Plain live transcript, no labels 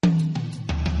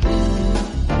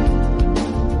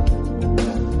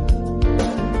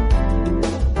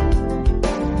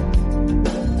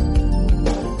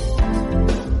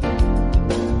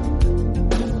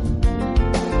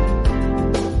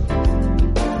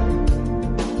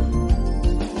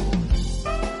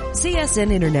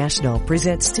CSN International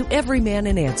presents To Every Man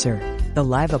an Answer, the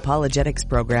live apologetics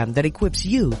program that equips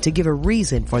you to give a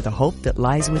reason for the hope that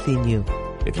lies within you.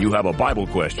 If you have a Bible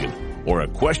question or a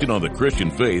question on the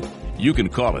Christian faith, you can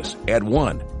call us at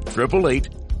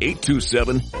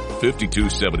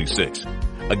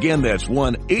 1-888-827-5276. Again, that's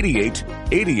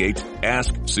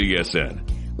 1-8888-ASK-CSN.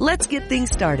 Let's get things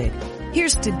started.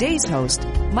 Here's today's host,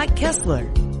 Mike Kessler.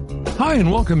 Hi,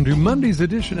 and welcome to Monday's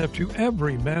edition of To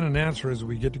Every Man an Answer, as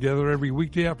we get together every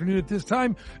weekday afternoon at this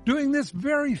time doing this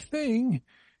very thing.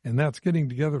 And that's getting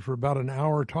together for about an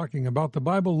hour talking about the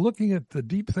Bible, looking at the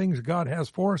deep things God has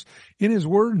for us in His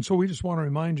Word. And so we just want to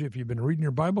remind you, if you've been reading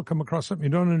your Bible, come across something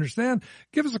you don't understand,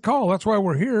 give us a call. That's why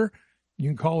we're here. You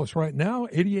can call us right now,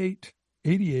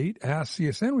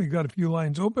 8888-ASK-CSN. We've got a few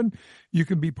lines open. You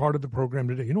can be part of the program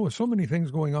today. You know, with so many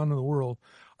things going on in the world,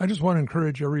 I just want to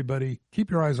encourage everybody, keep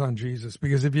your eyes on Jesus,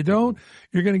 because if you don't,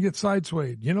 you're going to get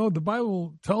sideswayed. You know, the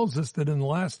Bible tells us that in the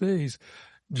last days,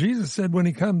 Jesus said when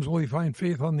He comes, will He find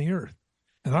faith on the earth?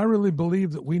 And I really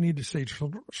believe that we need to stay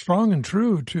strong and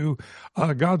true to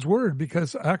God's Word,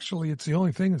 because actually it's the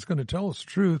only thing that's going to tell us the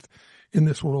truth in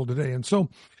this world today. And so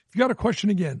if you got a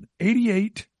question again,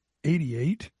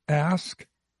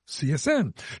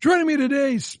 8888-ASK-CSN. Joining me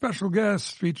today, special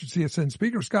guest, featured CSN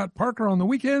speaker, Scott Parker on the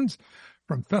weekends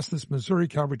from Festus, Missouri,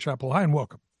 Calvary Chapel. Hi and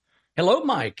welcome. Hello,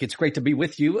 Mike. It's great to be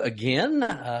with you again.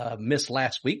 Missed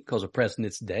last week because of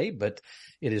President's Day, but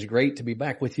it is great to be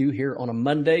back with you here on a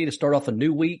Monday to start off a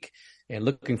new week, and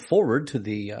looking forward to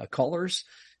the callers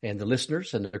and the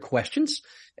listeners and their questions.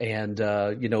 And,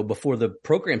 before the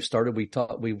program started, we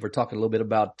were talking a little bit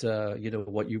about,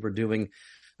 what you were doing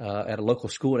at a local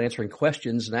school and answering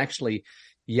questions. And actually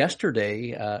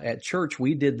yesterday at church,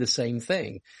 we did the same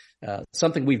thing.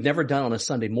 Something we've never done on a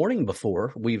Sunday morning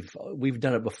before. We've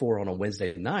done it before on a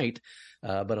Wednesday night,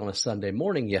 but on a Sunday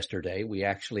morning yesterday, we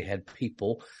actually had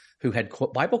people who had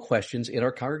Bible questions in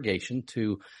our congregation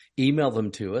to email them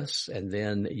to us. And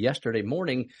then yesterday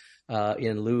morning,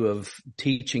 in lieu of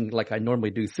teaching like I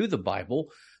normally do through the Bible,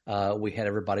 we had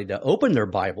everybody to open their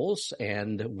Bibles,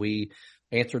 and we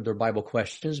answered their Bible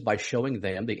questions by showing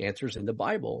them the answers in the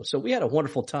Bible. So we had a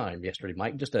wonderful time yesterday,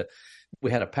 Mike.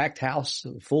 We had a packed house,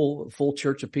 full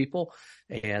church of people,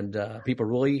 and people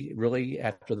really,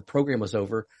 after the program was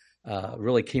over,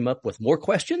 really came up with more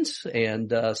questions.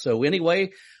 And so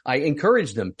anyway, I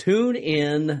encourage them, tune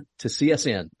in to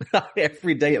CSN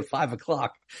every day at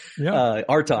 5:00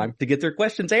 our time to get their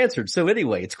questions answered. So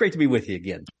anyway, it's great to be with you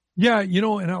again. Yeah,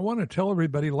 and I want to tell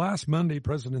everybody, last Monday,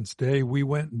 President's Day, we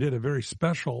went and did a very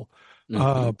special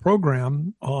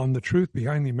program on the truth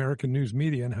behind the American news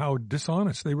media and how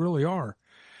dishonest they really are.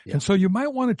 Yeah. And so you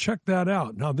might want to check that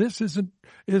out. Now, this isn't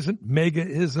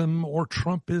MAGA-ism or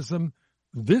Trumpism.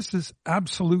 This is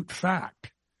absolute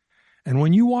fact. And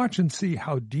when you watch and see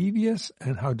how devious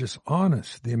and how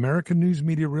dishonest the American news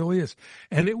media really is,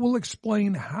 and it will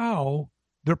explain how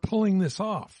they're pulling this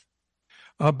off,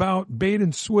 about bait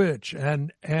and switch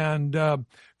and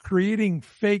creating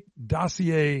fake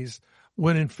dossiers,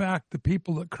 when in fact the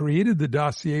people that created the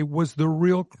dossier was the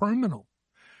real criminal.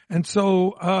 And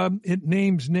so it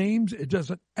names names. It does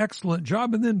an excellent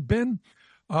job. And then Ben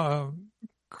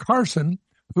Carson,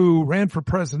 who ran for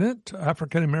president,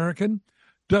 African American,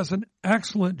 does an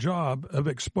excellent job of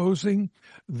exposing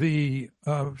the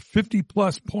 50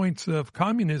 plus points of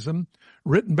communism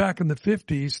written back in the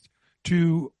 50s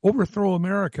to overthrow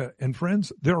America. And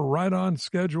friends, they're right on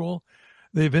schedule.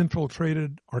 They've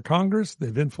infiltrated our Congress.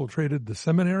 They've infiltrated the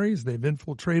seminaries. They've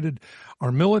infiltrated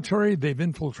our military. They've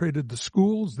infiltrated the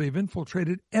schools. They've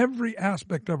infiltrated every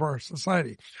aspect of our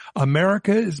society.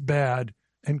 America is bad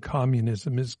and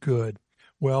communism is good.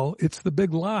 Well, it's the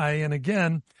big lie. And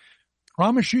again,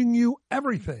 promising you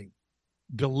everything,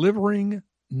 delivering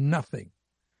nothing.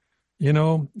 You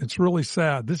know, it's really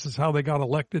sad. This is how they got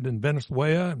elected in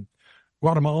Venezuela and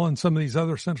Guatemala and some of these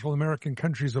other Central American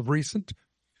countries of recent.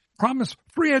 Promise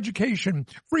free education,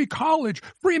 free college,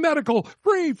 free medical,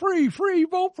 free,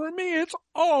 vote for me. It's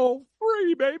all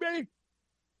free, baby.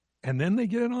 And then they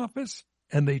get in office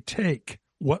and they take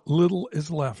what little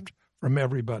is left from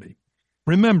everybody.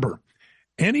 Remember,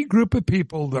 any group of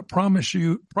people that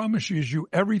promises you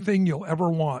everything you'll ever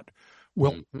want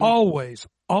will always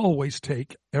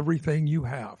take everything you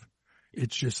have.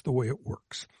 It's just the way it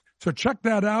works. So check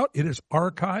that out. It is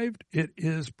archived. It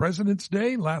is President's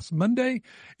Day, last Monday.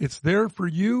 It's there for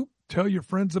you. Tell your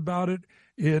friends about it.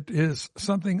 It is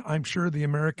something I'm sure the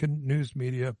American news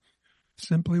media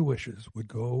simply wishes would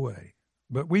go away.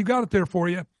 But we've got it there for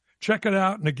you. Check it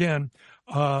out. And again,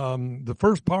 the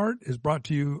first part is brought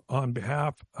to you on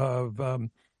behalf of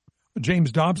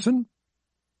James Dobson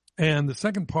And the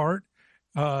second part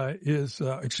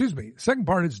second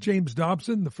part is James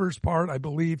Dobson. The first part, I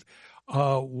believe,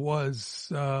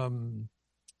 was,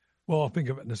 I'll think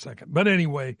of it in a second. But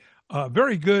anyway,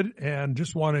 very good, and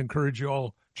just want to encourage you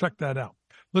all, check that out.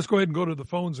 Let's go ahead and go to the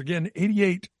phones again.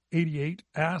 8888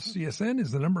 Ask CSN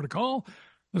is the number to call.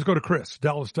 Let's go to Chris,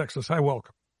 Dallas, Texas. Hi,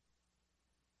 welcome.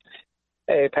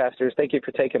 Hey, pastors. Thank you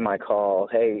for taking my call.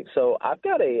 Hey, so I've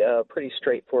got a pretty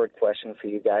straightforward question for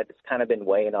you guys. It's kind of been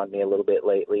weighing on me a little bit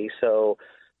lately. So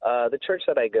the church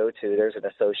that I go to, there's an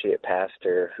associate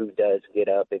pastor who does get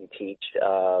up and teach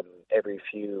every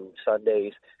few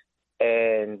Sundays.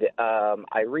 And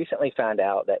I recently found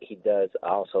out that he does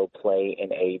also play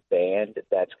in a band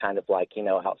that's kind of like,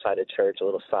 outside of church, a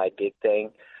little side gig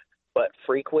thing, but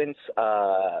frequents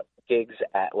gigs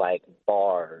at like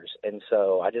bars. And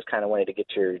so I just kind of wanted to get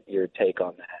your take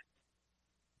on that.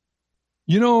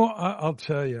 I'll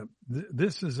tell you,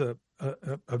 this is a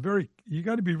very, you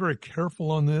got to be very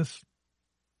careful on this.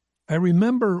 I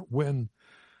remember when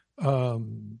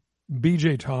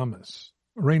B.J. Thomas,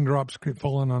 Raindrops Keep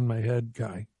Falling on My Head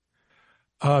guy,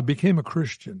 became a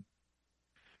Christian.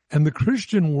 And the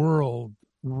Christian world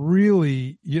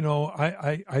really,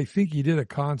 I think he did a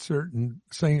concert and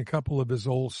sang a couple of his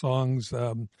old songs.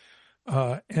 And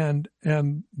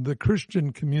the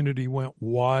Christian community went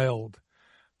wild,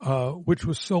 which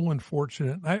was so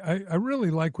unfortunate. I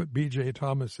really like what B.J.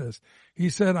 Thomas says.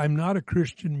 He said, I'm not a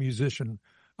Christian musician.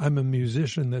 I'm a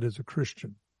musician that is a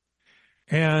Christian.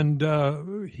 And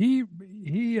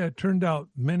he turned out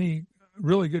many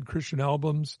really good Christian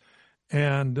albums,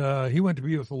 and he went to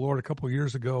be with the Lord a couple of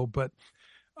years ago. But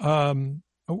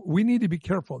we need to be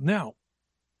careful. Now,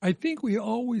 I think we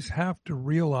always have to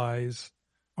realize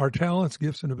our talents,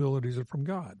 gifts, and abilities are from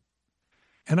God.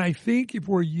 And I think if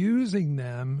we're using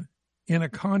them in a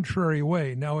contrary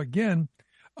way, now again,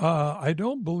 I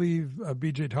don't believe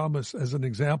B.J. Thomas, as an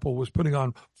example, was putting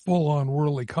on full-on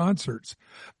worldly concerts.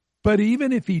 But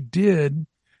even if he did,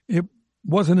 it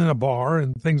wasn't in a bar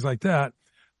and things like that,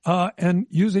 and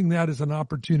using that as an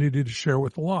opportunity to share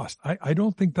with the lost. I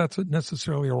don't think that's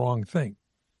necessarily a wrong thing.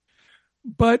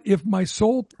 But if my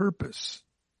sole purpose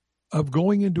of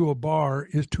going into a bar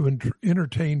is to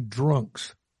entertain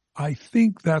drunks, I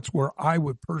think that's where I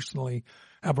would personally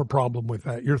have a problem with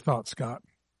that. Your thoughts, Scott?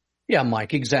 Yeah,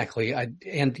 Mike, exactly.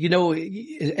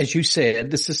 As you said,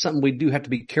 this is something we do have to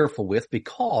be careful with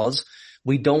because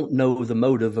we don't know the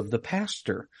motive of the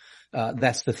pastor.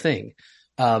 That's the thing.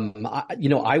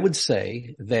 I would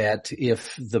say that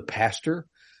if the pastor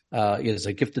is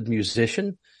a gifted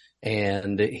musician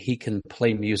and he can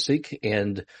play music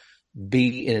and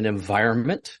be in an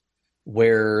environment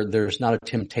where there's not a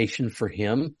temptation for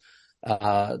him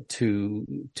to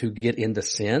get into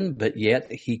sin, but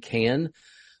yet he can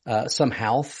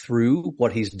somehow through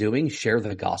what he's doing share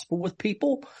the gospel with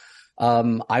people.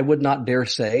 I would not dare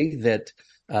say that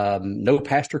no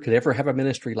pastor could ever have a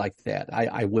ministry like that.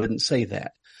 I wouldn't say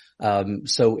that.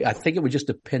 So I think it would just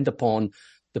depend upon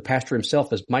the pastor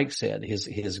himself, as Mike said,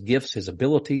 his gifts, his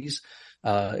abilities.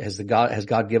 Has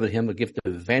God given him a gift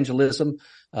of evangelism?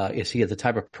 Is he the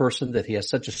type of person that he has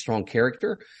such a strong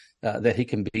character that he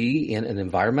can be in an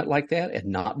environment like that and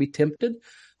not be tempted?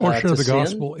 Or share the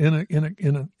gospel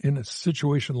in a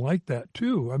situation like that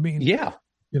too. I mean, yeah,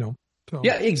 So.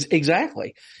 Yeah,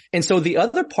 exactly. And so the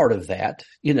other part of that,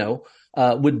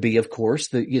 would be, of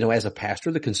course, as a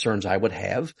pastor, the concerns I would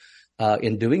have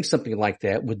in doing something like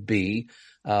that would be,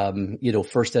 1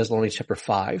 Thessalonians chapter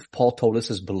 5, Paul told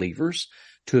us as believers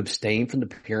to abstain from the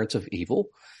appearance of evil.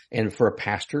 And for a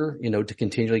pastor, to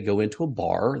continually go into a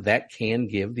bar, that can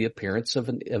give the appearance of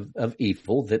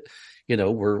evil, that,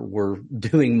 we're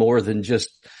doing more than just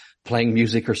playing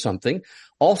music or something.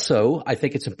 Also, I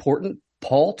think it's important.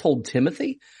 Paul told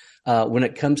Timothy, when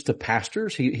it comes to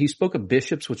pastors, he spoke of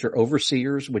bishops, which are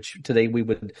overseers, which today we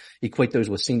would equate those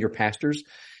with senior pastors.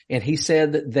 And he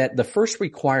said that the first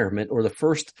requirement or the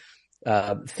first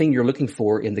thing you're looking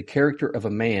for in the character of a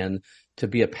man to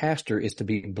be a pastor is to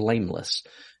be blameless.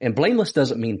 And blameless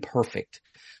doesn't mean perfect,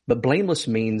 but blameless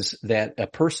means that a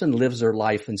person lives their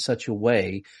life in such a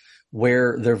way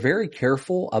where they're very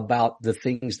careful about the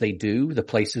things they do, the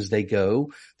places they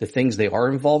go, the things they are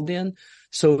involved in,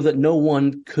 so that no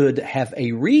one could have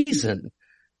a reason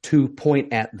to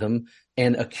point at them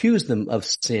and accuse them of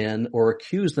sin or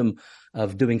accuse them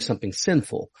of doing something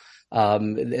sinful.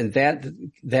 And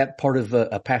that part of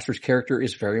a pastor's character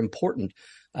is very important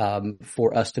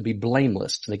for us to be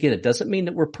blameless. And again, it doesn't mean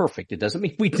that we're perfect. It doesn't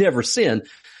mean we never sin,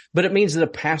 but it means that a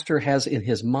pastor has in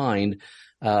his mind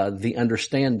the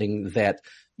understanding that,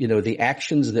 the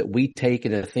actions that we take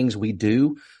and the things we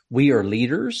do, we are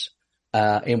leaders.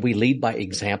 and we lead by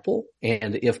example.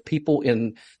 And if people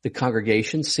in the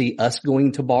congregation see us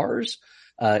going to bars,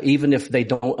 even if they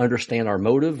don't understand our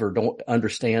motive or don't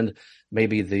understand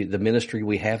maybe the ministry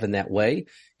we have in that way,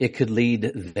 it could lead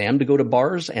them to go to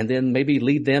bars and then maybe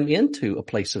lead them into a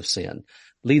place of sin,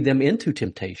 lead them into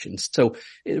temptations. So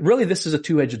really, this is a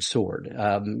two-edged sword.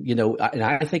 And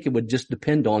I think it would just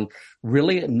depend on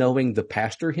really knowing the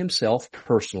pastor himself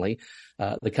personally,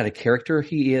 the kind of character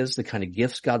he is, the kind of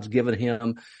gifts God's given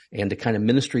him, and the kind of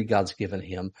ministry God's given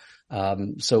him.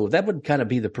 So that would kind of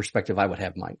be the perspective I would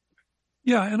have, Mike.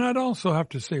 Yeah, and I'd also have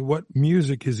to say, what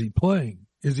music is he playing?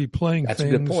 Is he playing That's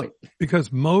things? a good point.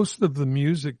 Because most of the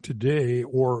music today,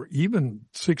 or even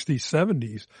 60s,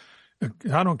 70s,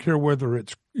 I don't care whether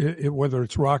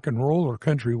it's rock and roll or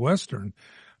country western,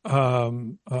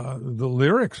 the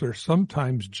lyrics are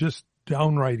sometimes just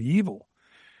downright evil.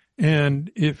 And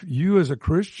if you as a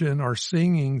Christian are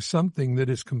singing something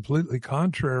that is completely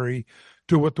contrary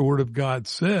to what the Word of God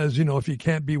says, if you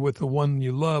can't be with the one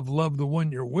you love the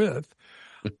one you're with,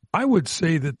 I would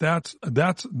say that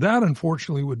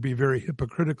unfortunately would be very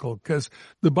hypocritical, because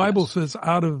the Bible says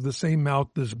out of the same mouth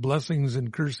as blessings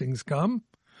and cursings come.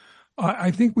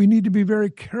 I think we need to be very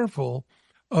careful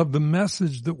of the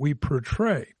message that we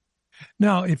portray.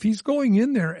 Now, if he's going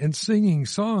in there and singing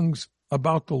songs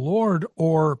about the Lord,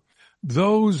 or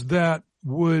those that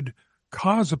would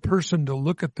cause a person to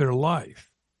look at their life,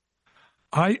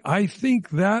 I think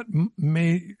that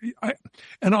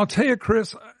and I'll tell you,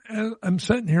 Chris, I'm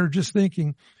sitting here just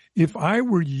thinking, if I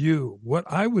were you, what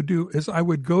I would do is I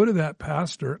would go to that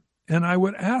pastor and I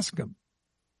would ask him.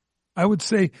 I would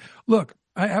say, look,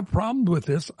 I have problems with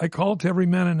this. I call to every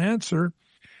man an answer.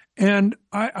 And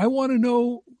I want to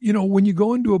know, when you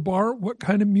go into a bar, what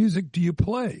kind of music do you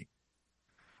play?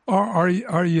 Are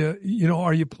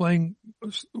you playing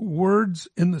words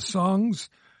in the songs,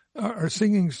 or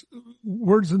singing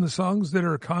words in the songs that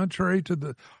are contrary to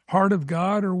the heart of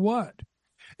God, or what?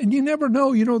 And you never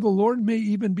know, the Lord may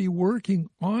even be working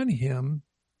on him,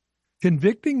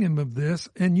 convicting him of this,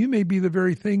 and you may be the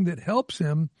very thing that helps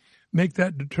him make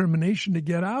that determination to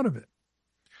get out of it.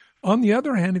 On the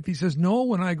other hand, if he says, no,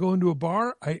 when I go into a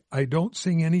bar, I don't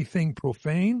sing anything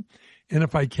profane. And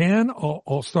if I can,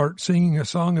 I'll start singing a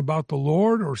song about the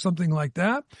Lord or something like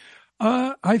that.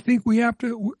 I think we have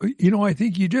to, I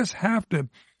think you just have to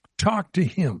talk to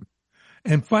him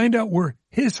and find out where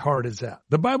his heart is at.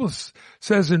 The Bible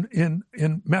says in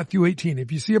Matthew 18,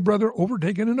 if you see a brother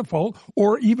overtaken in a fault,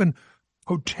 or even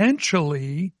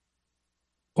potentially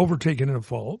overtaken in a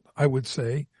fault, I would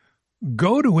say,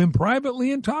 go to him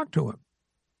privately and talk to him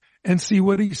and see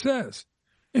what he says.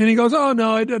 And he goes, oh,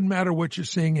 no, it doesn't matter what you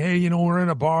sing. Hey, we're in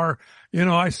a bar.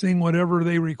 I sing whatever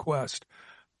they request.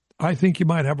 I think you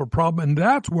might have a problem. And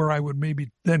that's where I would maybe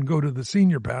then go to the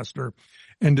senior pastor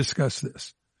and discuss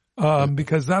this.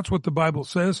 Because that's what the Bible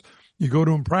says. You go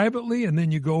to him privately, and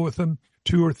then you go with him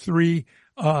 2 or 3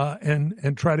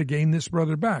 and try to gain this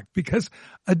brother back. Because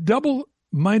a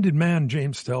double-minded man,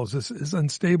 James tells us, is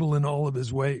unstable in all of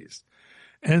his ways.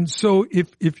 And so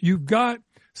if you've got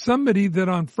somebody that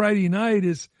on Friday night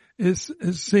is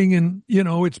singing,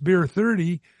 it's beer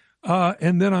 30,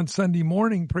 and then on Sunday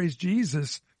morning, praise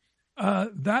Jesus,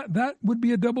 that would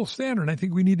be a double standard. And I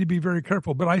think we need to be very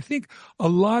careful. But I think a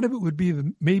lot of it would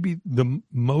be maybe the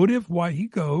motive why he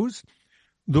goes,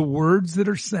 the words that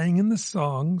are sang in the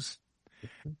songs,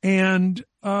 and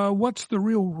what's the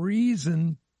real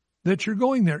reason that you're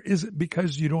going there? Is it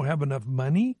because you don't have enough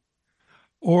money?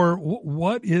 Or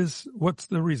what's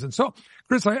the reason? So,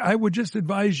 Chris, I would just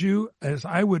advise you, as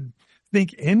I would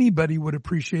think anybody would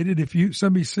appreciate it, if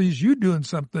somebody sees you doing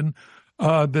something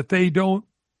that they don't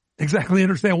exactly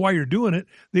understand why you're doing it,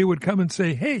 they would come and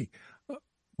say, hey,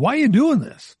 why are you doing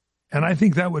this? And I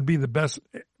think that would be the best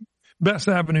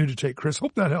avenue to take, Chris.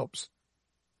 Hope that helps.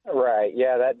 Right.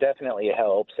 Yeah, that definitely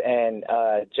helps. And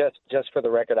just for the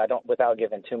record, without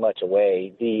giving too much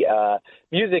away, the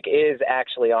music is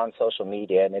actually on social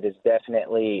media, and it is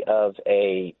definitely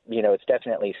it's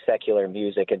definitely secular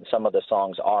music, and some of the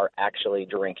songs are actually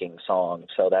drinking songs.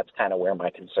 So that's kind of where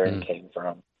my concern came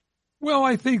from. Well,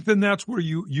 I think then that's where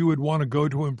you would want to go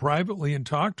to him privately and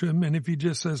talk to him. And if he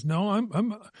just says, no, I'm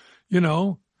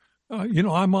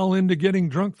all into getting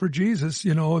drunk for Jesus,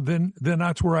 then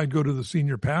that's where I'd go to the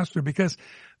senior pastor, because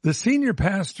the senior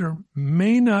pastor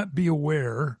may not be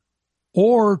aware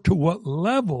or to what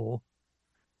level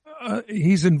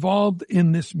he's involved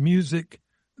in this music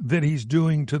that he's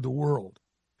doing to the world.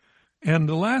 And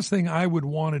the last thing I would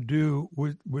want to do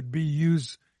would be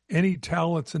use any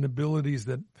talents and abilities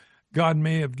that God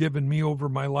may have given me over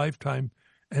my lifetime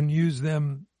and use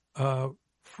them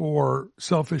for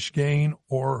selfish gain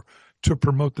or to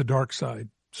promote the dark side.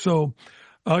 So,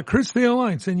 Chris, stay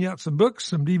online. Send you out some books,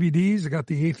 some DVDs. I got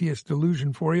The Atheist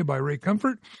Delusion for you by Ray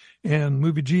Comfort and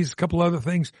Movie G's, a couple other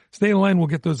things. Stay in line. We'll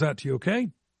get those out to you, okay?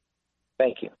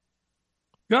 Thank you.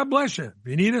 God bless you. If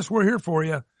you need us, we're here for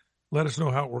you. Let us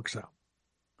know how it works out.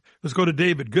 Let's go to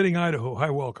David, Gooding, Idaho. Hi,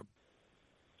 welcome.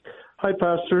 Hi,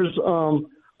 pastors.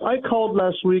 I called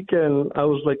last week, and I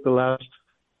was like the last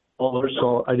caller,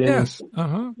 so I didn't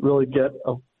really get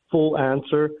a full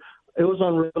answer. It was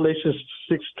on Revelation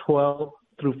 6:12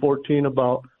 through 14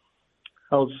 about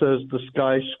how it says the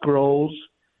sky scrolls.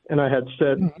 And I had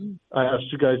said, I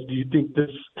asked you guys, do you think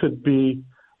this could be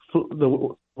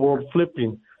the world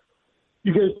flipping?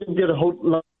 You guys didn't get a whole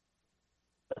lot,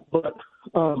 but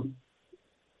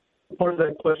part of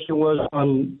that question was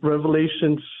on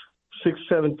Revelation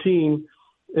 6:17.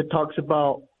 It talks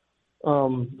about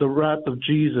the wrath of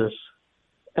Jesus,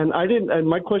 and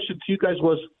my question to you guys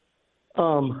was,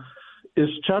 is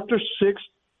chapter 6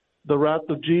 the wrath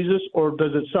of Jesus, or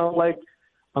does it sound like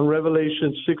on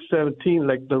Revelation 6:17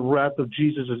 like the wrath of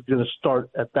Jesus is going to start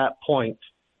at that point?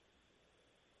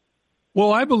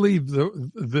 Well, I believe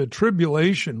the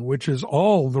tribulation, which is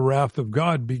all the wrath of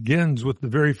God, begins with the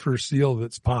very first seal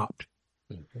that's popped.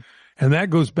 Mm-hmm. And that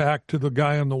goes back to the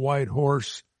guy on the white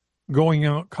horse going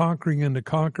out conquering and to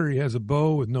conquer. He has a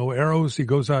bow with no arrows. He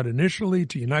goes out initially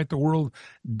to unite the world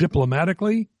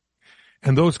diplomatically.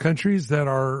 And those countries that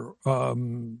are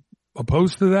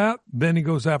opposed to that, then he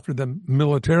goes after them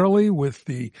militarily with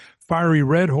the fiery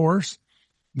red horse.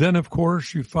 Then, of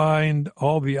course, you find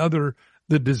all the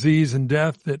disease and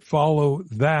death that follow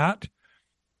that.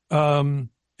 And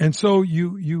so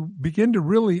you begin to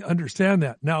really understand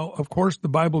that. Now, of course, the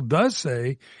Bible does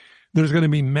say there's going to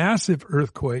be massive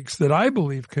earthquakes that I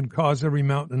believe can cause every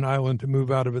mountain and island to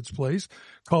move out of its place,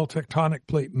 called tectonic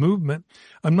plate movement.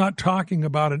 I'm not talking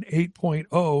about an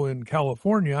 8.0 in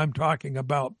California. I'm talking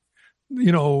about,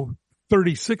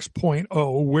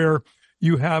 36.0, where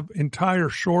you have entire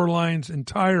shorelines,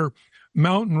 entire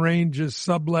mountain ranges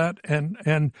sublet,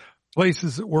 and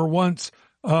places that were once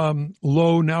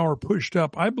low now are pushed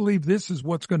up. I believe this is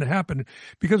what's going to happen,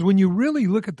 because when you really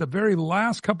look at the very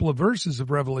last couple of verses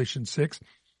of Revelation 6,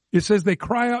 it says they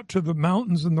cry out to the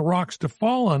mountains and the rocks to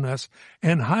fall on us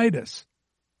and hide us.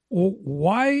 Well,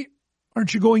 why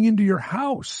aren't you going into your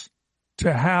house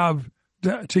to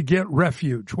get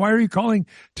refuge? Why are you calling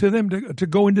to them to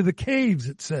go into the caves,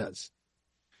 it says?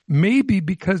 Maybe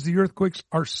because the earthquakes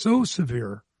are so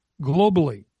severe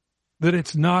globally that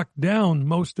it's knocked down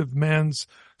most of man's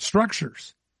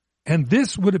structures. And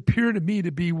this would appear to me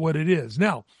to be what it is.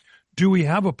 Now, do we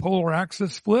have a polar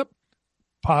axis flip?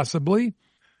 Possibly.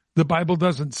 The Bible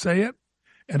doesn't say it.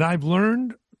 And I've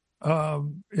learned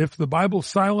if the Bible's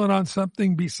silent on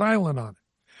something, be silent on it.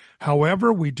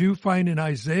 However, we do find in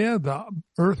Isaiah the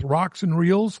earth rocks and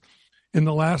reels in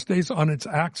the last days on its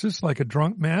axis like a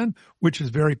drunk man, which is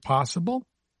very possible.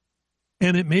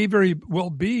 And it may very well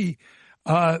be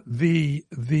the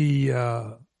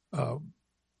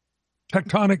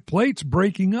tectonic plates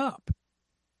breaking up.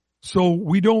 So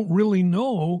we don't really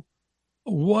know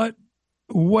what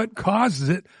causes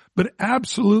it, but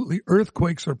absolutely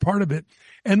earthquakes are part of it.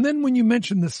 And then when you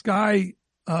mention the sky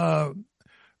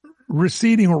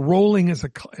receding or rolling as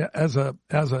a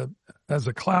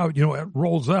cloud, it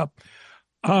rolls up.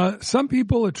 Some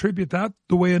people attribute that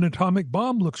the way an atomic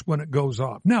bomb looks when it goes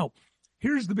off. Now,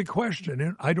 here's the big question,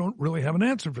 and I don't really have an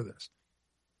answer for this.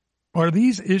 Are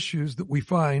these issues that we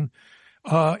find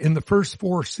in the first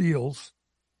four seals,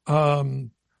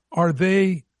 are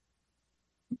they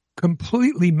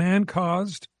completely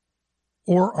man-caused,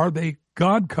 or are they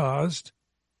God-caused,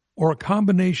 or a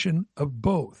combination of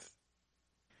both?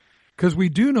 Because we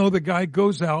do know the guy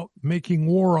goes out making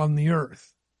war on the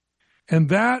earth. And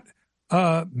that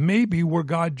may be where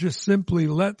God just simply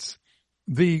lets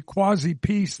the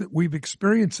quasi-peace that we've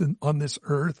experienced on this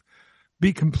earth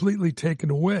be completely taken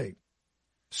away.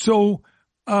 So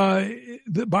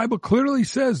the Bible clearly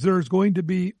says there's going to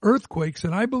be earthquakes,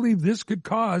 and I believe this could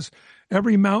cause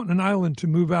every mountain and island to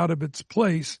move out of its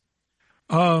place.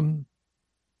 I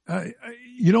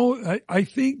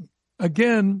think,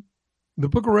 again, the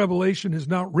book of Revelation is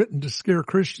not written to scare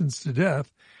Christians to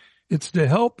death. It's to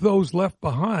help those left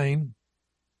behind,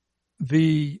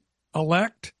 the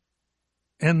elect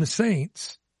and the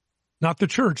saints, not the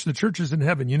church. The church is in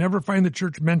heaven. You never find the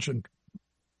church mentioned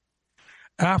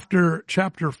after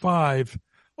chapter 5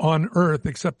 on earth,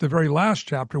 except the very last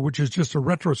chapter, which is just a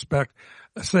retrospect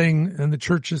saying, and the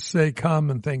churches say,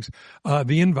 come and things,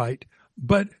 the invite.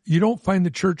 but you don't find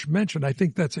the church mentioned. I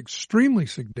think that's extremely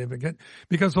significant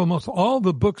because almost all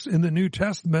the books in the New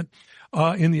Testament,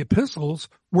 in the epistles,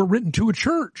 were written to a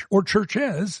church or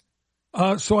churches.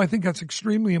 So I think that's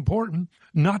extremely important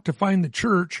not to find the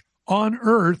church on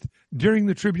earth during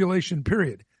the tribulation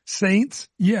period. Saints,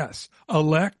 yes.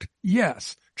 Elect,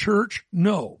 yes. Church,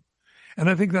 no. And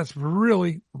I think that's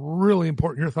really, really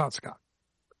important. Your thoughts, Scott?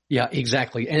 Yeah,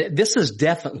 exactly. And this is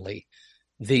definitely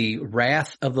the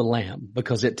wrath of the Lamb,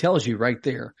 because it tells you right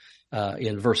there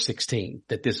in verse 16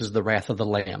 that this is the wrath of the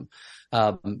Lamb.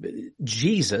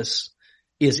 Jesus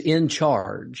is in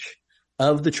charge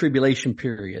of the tribulation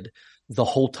period the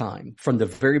whole time, from the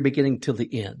very beginning till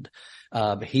the end.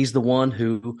 He's the one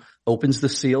who opens the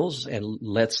seals and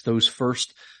lets those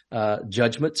first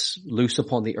judgments loose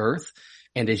upon the earth.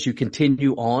 And as you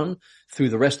continue on through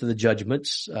the rest of the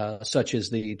judgments, such as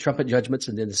the trumpet judgments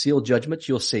and then the seal judgments,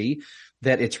 you'll see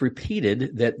that it's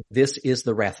repeated that this is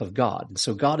the wrath of God. And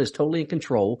so God is totally in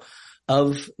control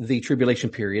of the tribulation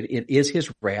period. It is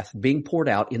his wrath being poured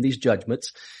out in these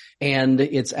judgments. And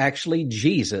it's actually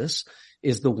Jesus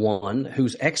is the one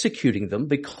who's executing them,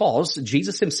 because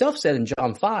Jesus himself said in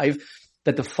John 5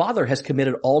 that the Father has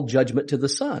committed all judgment to the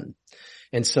Son.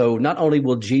 And so not only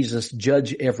will Jesus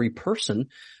judge every person,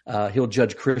 he'll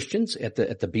judge Christians at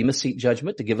the Bema Seat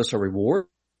judgment to give us a reward.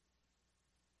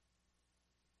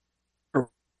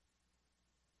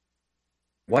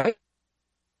 Why?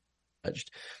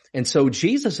 And so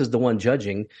Jesus is the one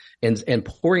judging and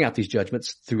pouring out these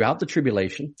judgments throughout the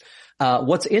tribulation.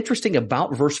 What's interesting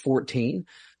about verse 14,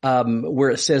 where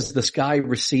it says the sky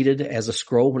receded as a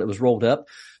scroll when it was rolled up.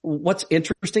 What's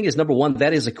interesting is, number one,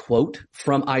 that is a quote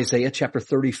from Isaiah chapter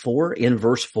 34 in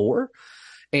verse 4.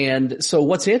 And so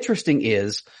what's interesting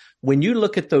is when you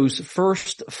look at those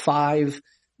first 5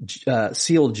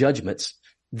 sealed judgments,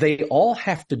 they all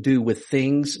have to do with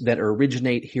things that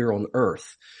originate here on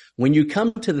earth. When you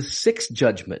come to the sixth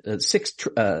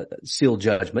seal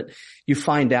judgment, you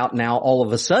find out now all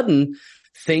of a sudden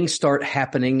things start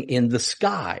happening in the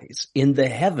skies, in the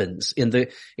heavens, in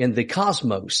the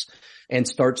cosmos, and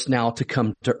starts now to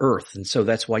come to earth. And so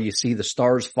that's why you see the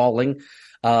stars falling.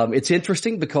 It's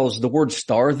interesting because the word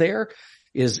star there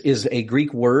is a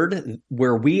Greek word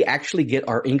where we actually get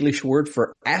our English word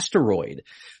for asteroid.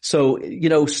 So,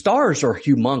 stars are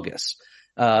humongous.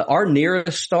 Our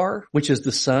nearest star, which is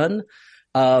the sun,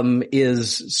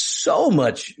 is so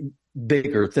much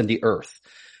bigger than the earth.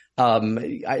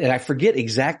 And I forget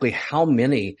exactly how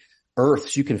many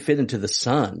Earths you can fit into the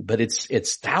sun, but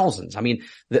it's thousands. I mean,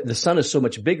 the sun is so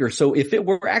much bigger. So if it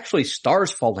were actually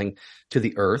stars falling to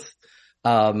the earth,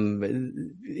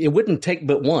 it wouldn't take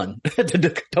but one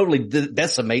to totally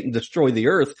decimate and destroy the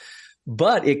earth.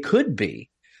 But it could be,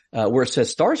 where it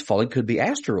says stars falling, could be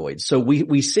asteroids. So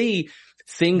we see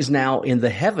things now in the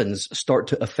heavens start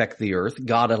to affect the earth.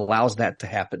 God allows that to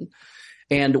happen.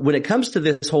 And when it comes to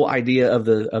this whole idea of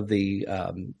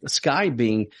the sky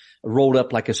being rolled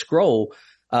up like a scroll,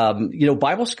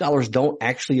 Bible scholars don't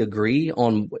actually agree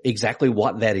on exactly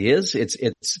what that is.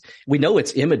 We know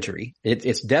it's imagery.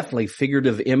 It's definitely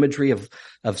figurative imagery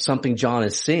of something John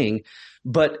is seeing.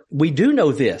 But we do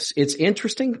know this. It's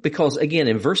interesting because, again,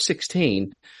 in verse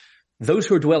 16, those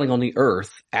who are dwelling on the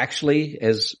earth, actually,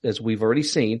 as we've already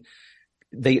seen,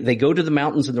 they go to the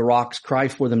mountains and the rocks, cry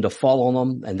for them to fall on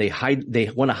them, and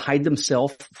they want to hide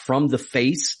themselves from the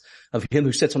face of him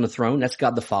who sits on the throne. That's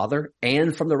God the Father,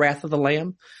 and from the wrath of the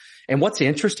Lamb. And what's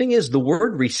interesting is the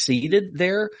word receded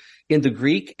there in the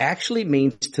Greek actually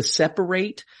means to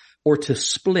separate or to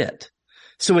split.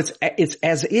 So it's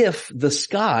as if the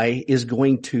sky is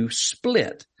going to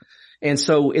split. And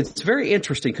so it's very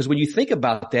interesting because when you think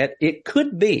about that, it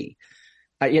could be,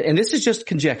 and this is just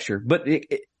conjecture, but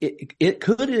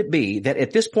could it be that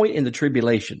at this point in the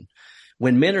tribulation,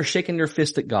 when men are shaking their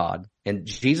fist at God and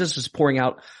Jesus is pouring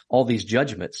out all these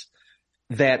judgments,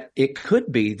 that it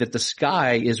could be that the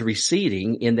sky is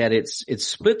receding in that it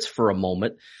splits for a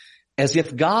moment, as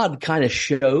if God kind of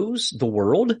shows the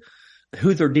world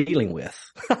who they're dealing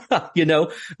with,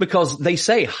 because they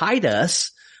say, hide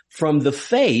us from the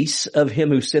face of him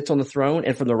who sits on the throne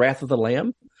and from the wrath of the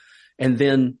Lamb. And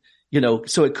then,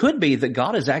 so it could be that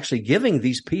God is actually giving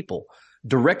these people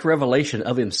direct revelation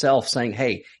of himself, saying,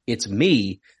 hey, it's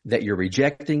me that you're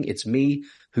rejecting. It's me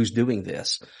who's doing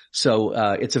this. So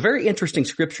it's a very interesting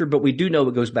scripture, but we do know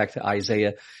it goes back to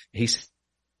Isaiah.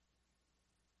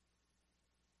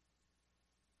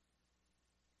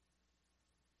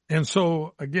 And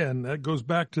so, again, that goes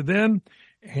back to then.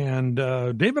 And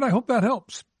David, I hope that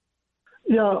helps.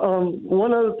 Yeah,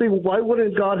 one other thing, why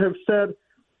wouldn't God have said,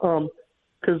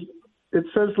 because it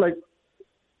says like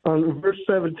on verse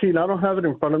 17, I don't have it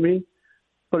in front of me,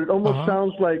 but it almost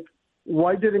sounds like,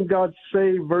 why didn't God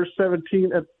say verse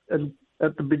 17 at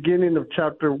the beginning of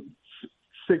chapter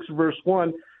 6, verse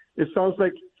 1? It sounds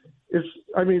like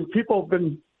people have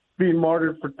been being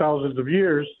martyred for thousands of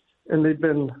years, and they've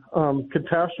been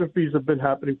catastrophes have been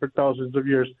happening for thousands of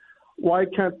years. Why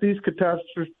can't these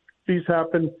catastrophes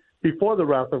happen before the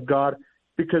wrath of God?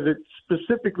 Because it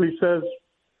specifically says,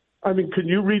 can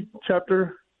you read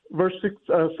verse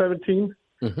 17?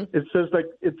 Mm-hmm. It says like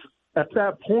it's at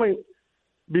that point,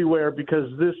 beware,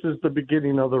 because this is the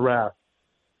beginning of the wrath.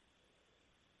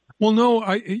 Well,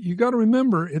 no, you got to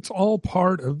remember, it's all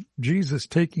part of Jesus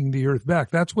taking the earth back.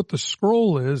 That's what the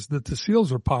scroll is that the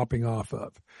seals are popping off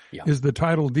of, is the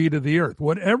title deed of the earth.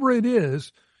 Whatever it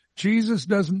is, Jesus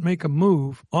doesn't make a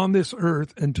move on this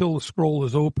earth until the scroll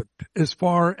is opened, as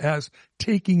far as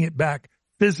taking it back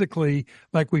physically,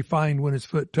 like we find when his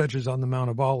foot touches on the Mount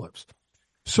of Olives.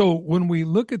 So when we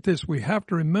look at this, we have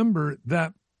to remember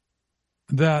that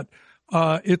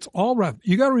it's all wrath.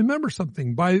 You got to remember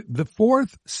something. By the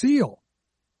fourth seal,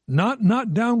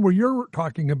 not down where you're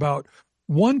talking about,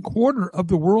 1/4 of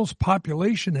the world's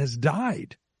population has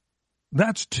died.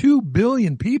 That's 2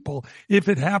 billion people. If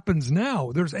it happens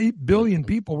now, there's 8 billion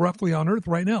people roughly on earth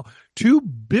right now. 2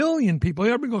 billion people.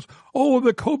 Everybody goes, oh,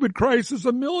 the COVID crisis,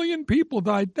 1 million people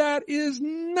died. That is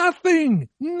nothing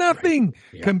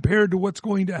compared to what's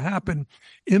going to happen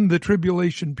in the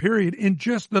tribulation period in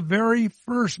just the very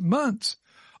first months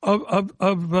of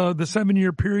the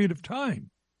 7-year period of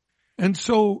time. And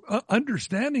so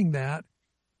understanding that,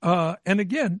 and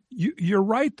again, you're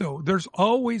right, though. There's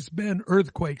always been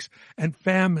earthquakes and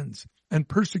famines and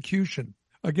persecution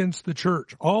against the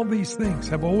church. All these things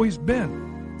have always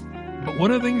been. But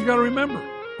one of the things you got to remember,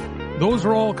 those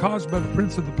are all caused by the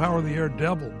prince of the power of the air,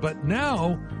 devil. But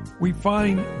now we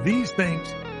find these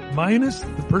things, minus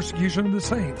the persecution of the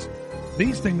saints,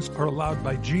 these things are allowed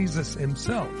by Jesus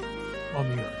himself on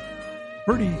the earth.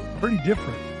 Pretty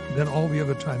different than all the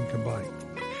other time combined.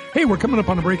 Hey, we're coming up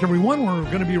on a break, everyone. We're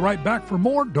going to be right back for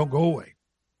more. Don't go away.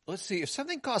 Let's see. If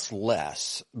something costs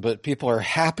less, but people are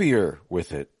happier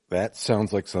with it, that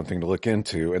sounds like something to look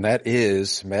into, and that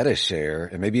is Medi-Share.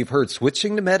 And maybe you've heard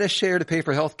switching to Medi-Share to pay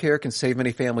for health care can save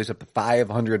many families up to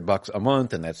 $500 a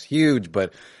month, and that's huge.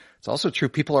 But it's also true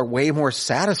people are way more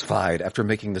satisfied after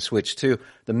making the switch, too.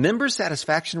 The member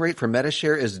satisfaction rate for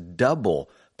Medi-Share is double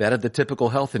that of the typical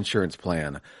health insurance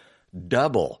plan.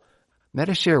 Double.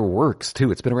 Medi-Share works,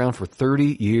 too. It's been around for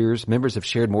 30 years. Members have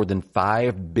shared more than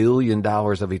 $5 billion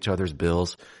of each other's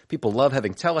bills. People love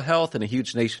having telehealth and a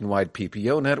huge nationwide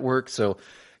PPO network. So,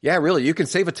 yeah, really, you can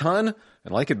save a ton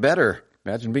and like it better.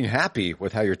 Imagine being happy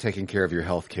with how you're taking care of your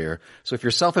health care. So if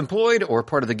you're self-employed or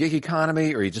part of the gig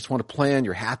economy, or you just want a plan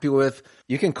you're happy with,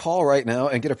 you can call right now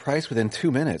and get a price within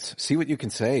 2 minutes. See what you can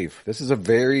save. This is a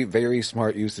very, very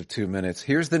smart use of 2 minutes.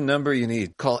 Here's the number you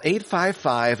need. Call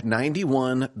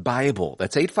 855-91-BIBLE.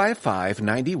 That's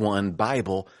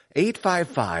 855-91-BIBLE.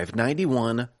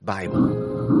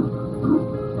 855-91-BIBLE.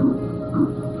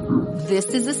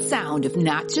 This is a sound of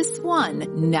not just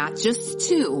one, not just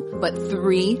two, but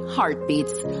 3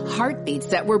 heartbeats. Heartbeats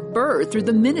that were birthed through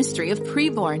the ministry of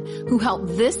Preborn, who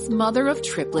helped this mother of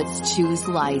triplets choose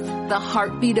life. The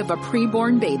heartbeat of a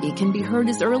preborn baby can be heard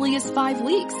as early as 5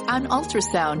 weeks on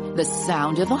ultrasound. The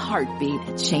sound of a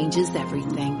heartbeat changes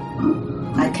everything.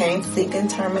 I came seeking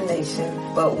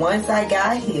termination, but once I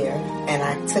got here and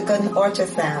I took an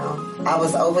ultrasound, I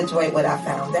was overjoyed when I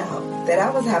found out that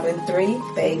I was having 3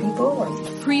 baby boys.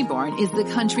 Preborn is the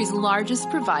country's largest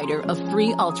provider of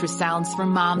free ultrasounds for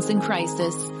moms in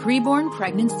crisis. Preborn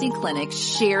pregnancy clinics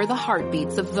share the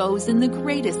heartbeats of those in the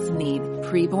greatest need,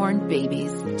 preborn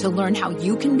babies. To learn how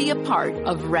you can be a part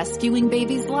of rescuing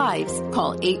babies' lives,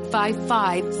 call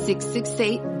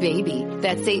 855-668-BABY.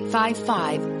 That's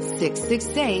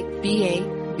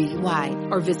 855-668-BABY.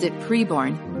 Or visit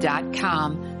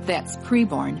preborn.com. That's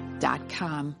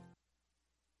preborn.com.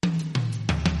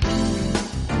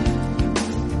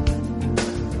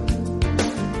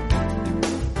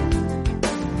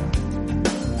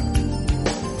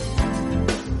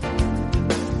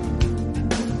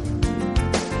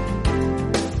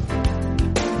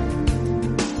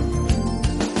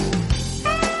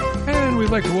 We'd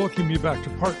like to welcome you back to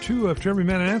part 2 of To Every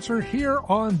Man an Answer here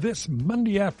on this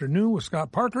Monday afternoon with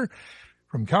Scott Parker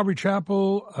from Calvary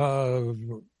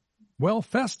Chapel,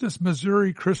 Festus,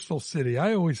 Missouri, Crystal City.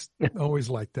 I always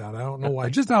like that. I don't know why.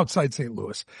 Just outside St.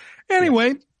 Louis.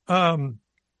 Anyway, when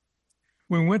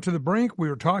we went to the brink, we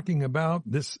were talking about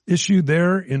this issue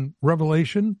there in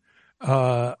Revelation,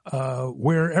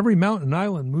 where every mountain and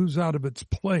island moves out of its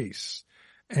place.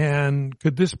 And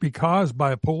could this be caused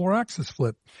by a polar axis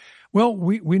flip? Well,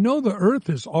 we know the Earth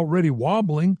is already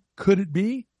wobbling. Could it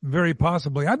be? Very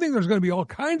possibly. I think there's going to be all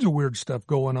kinds of weird stuff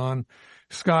going on,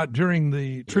 Scott, during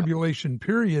the tribulation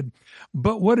period.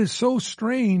 But what is so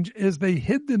strange is they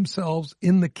hid themselves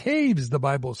in the caves, the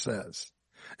Bible says,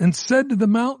 and said to the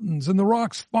mountains and the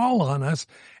rocks, fall on us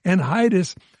and hide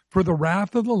us, for the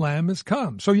wrath of the Lamb has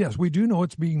come. So yes, we do know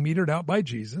it's being meted out by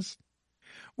Jesus.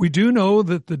 We do know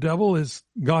that the devil has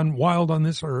gone wild on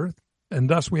this earth, and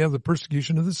thus we have the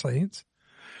persecution of the saints.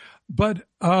 But,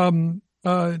 the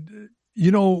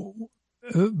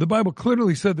Bible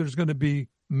clearly said there's going to be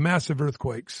massive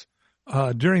earthquakes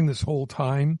during this whole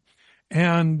time.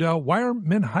 And why are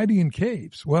men hiding in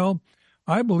caves? Well,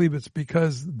 I believe it's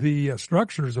because the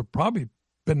structures have probably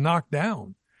been knocked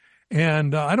down.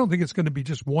 And I don't think it's going to be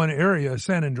just one area,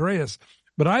 San Andreas,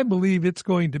 but I believe it's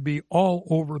going to be all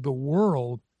over the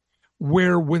world,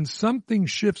 where when something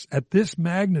shifts at this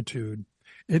magnitude,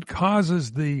 it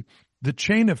causes the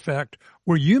chain effect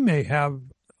where you may have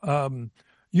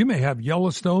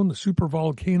Yellowstone, the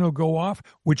supervolcano, go off,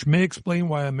 which may explain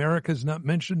why America is not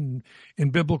mentioned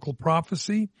in biblical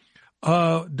prophecy.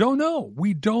 Don't know.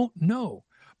 We don't know.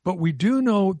 But we do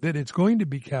know that it's going to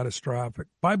be catastrophic.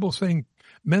 Bible saying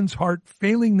men's heart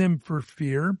failing them for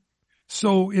fear.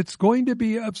 So it's going to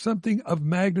be of something of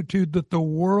magnitude that the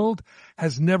world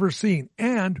has never seen.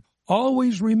 And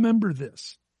always remember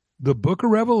this. The book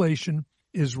of Revelation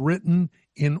is written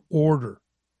in order.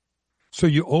 So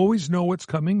you always know what's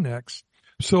coming next.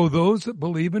 So those that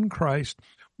believe in Christ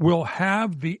will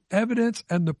have the evidence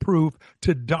and the proof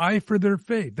to die for their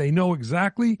faith. They know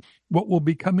exactly what will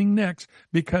be coming next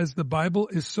because the Bible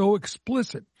is so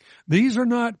explicit. These are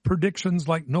not predictions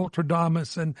like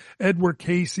Nostradamus and Edward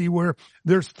Casey, where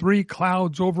there's 3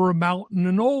 clouds over a mountain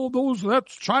and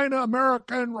that's China,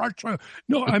 America, and Russia.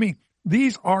 No, I mean,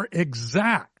 these are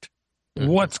exact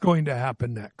what's going to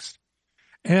happen next.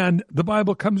 And the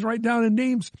Bible comes right down and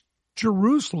names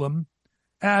Jerusalem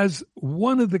as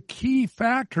one of the key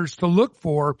factors to look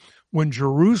for when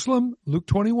Jerusalem, Luke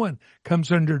 21,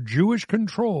 comes under Jewish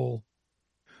control.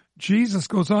 Jesus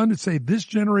goes on to say, this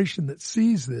generation that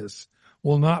sees this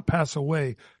will not pass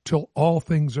away till all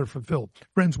things are fulfilled.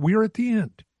 Friends, we're at the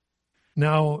end.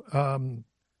 Now,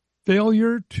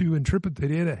 failure to interpret the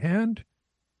date at hand,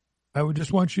 I would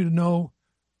just want you to know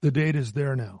the date is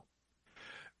there now.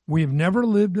 We have never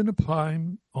lived in a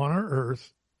time on our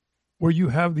earth where you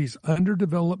have these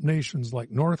underdeveloped nations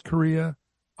like North Korea,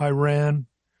 Iraq,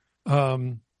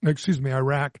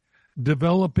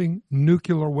 developing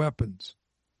nuclear weapons.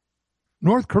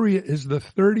 North Korea is the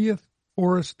 30th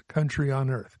poorest country on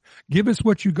earth. Give us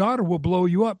what you got or we'll blow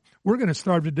you up. We're going to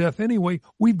starve to death anyway.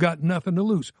 We've got nothing to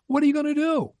lose. What are you going to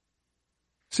do?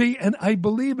 See, and I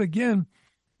believe, again,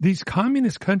 these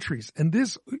communist countries, and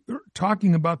this,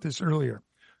 talking about this earlier,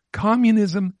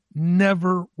 communism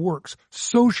never works.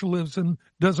 Socialism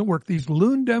doesn't work. These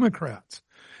loon Democrats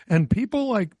and people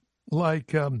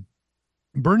like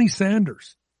Bernie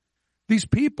Sanders, these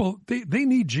people, they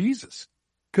need Jesus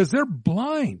because they're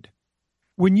blind.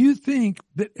 When you think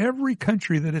that every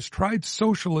country that has tried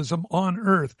socialism on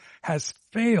earth has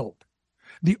failed,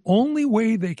 the only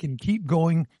way they can keep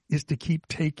going is to keep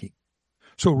taking.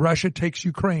 So Russia takes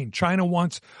Ukraine. China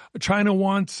wants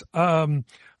Taiwan.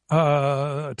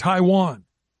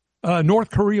 North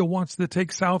Korea wants to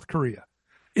take South Korea.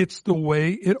 It's the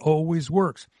way it always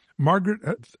works. Margaret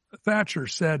Thatcher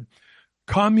said,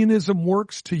 communism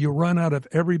works till you run out of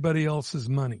everybody else's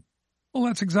money. Well,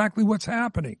 that's exactly what's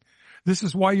happening. This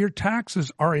is why your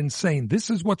taxes are insane.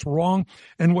 This is what's wrong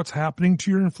and what's happening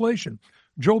to your inflation.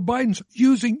 Joe Biden's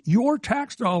using your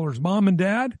tax dollars, Mom and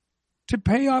Dad, to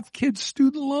pay off kids'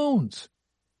 student loans.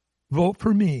 Vote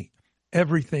for me.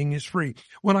 Everything is free.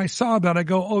 When I saw that, I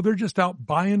go, they're just out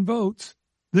buying votes.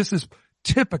 This is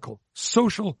typical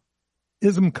socialism,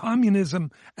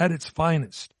 communism at its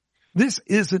finest. This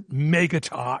isn't mega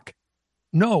talk.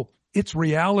 No, it's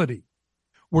reality.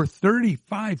 We're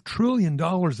 $35 trillion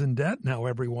in debt now,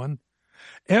 everyone.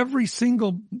 Every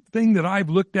single thing that I've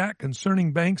looked at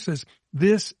concerning banks says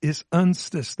this is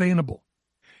unsustainable.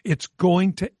 It's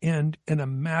going to end in a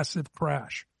massive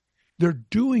crash. They're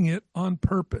doing it on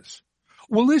purpose.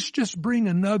 Well, let's just bring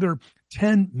another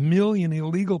 10 million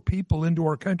illegal people into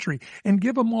our country and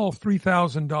give them all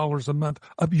 $3,000 a month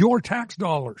of your tax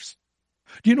dollars.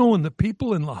 Do you know when the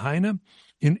people in Lahaina,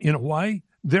 in Hawaii,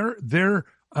 their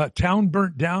town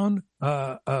burnt down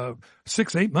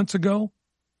 6-8 months ago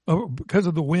because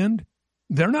of the wind?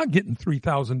 They're not getting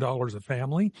 $3,000 a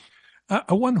family.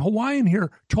 One Hawaiian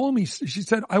here told me, she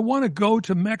said, I want to go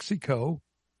to Mexico.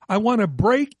 I want to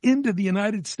break into the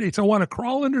United States. I want to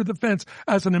crawl under the fence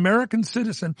as an American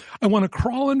citizen. I want to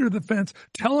crawl under the fence,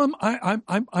 tell them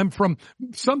I'm from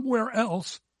somewhere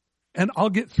else, and I'll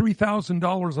get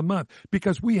 $3,000 a month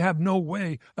because we have no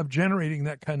way of generating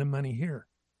that kind of money here.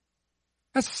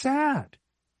 That's sad.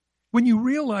 When you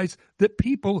realize that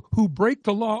people who break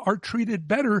the law are treated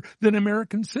better than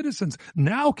American citizens.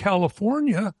 Now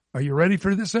California, are you ready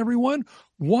for this, everyone,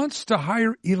 wants to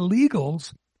hire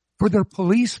illegals for their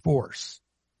police force.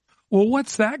 Well,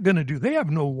 what's that going to do? They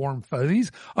have no warm fuzzies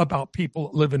about people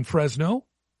that live in Fresno.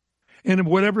 And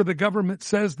whatever the government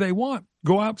says they want,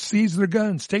 go out, seize their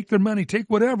guns, take their money, take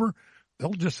whatever. They'll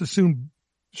just as soon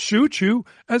shoot you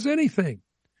as anything.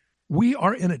 We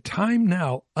are in a time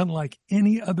now unlike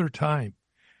any other time.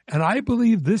 And I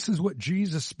believe this is what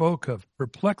Jesus spoke of,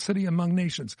 perplexity among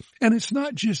nations. And it's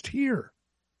not just here.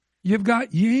 You've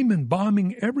got Yemen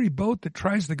bombing every boat that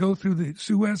tries to go through the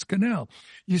Suez Canal.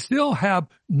 You still have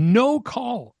no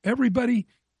call. Everybody,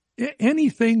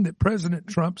 anything that President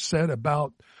Trump said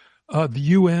about the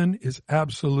UN is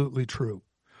absolutely true.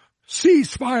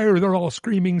 Ceasefire, they're all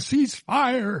screaming,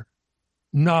 ceasefire.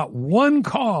 Not one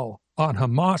call on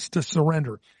Hamas to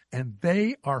surrender. And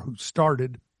they are who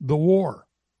started the war.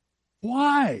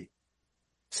 Why?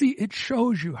 See, it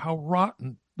shows you how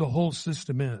rotten the whole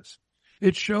system is.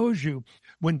 It shows you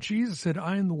when Jesus said,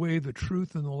 I am the way, the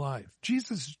truth, and the life.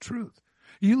 Jesus is truth.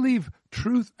 You leave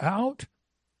truth out,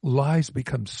 lies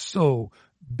become so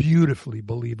beautifully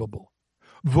believable.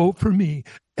 Vote for me.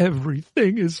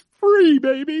 Everything is free,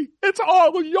 baby. It's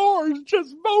all yours.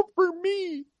 Just vote for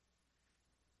me.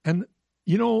 And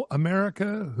you know,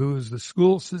 America, whose the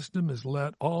school system has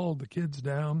let all the kids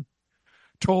down,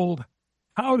 told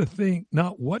how to think,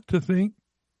 not what to think.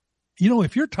 You know,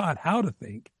 if you're taught how to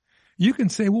think, you can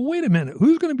say, well, wait a minute,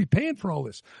 who's going to be paying for all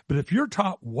this? But if you're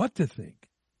taught what to think,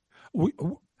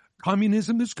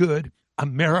 communism is good,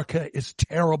 America is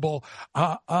terrible,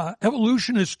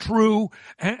 evolution is true,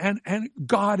 and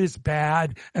God is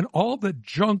bad, and all the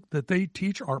junk that they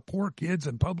teach our poor kids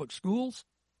in public schools,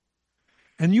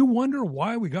 and you wonder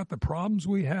why we got the problems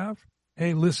we have?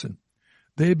 Hey, listen,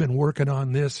 they've been working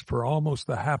on this for almost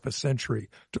a half a century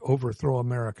to overthrow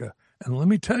America. And let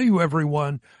me tell you,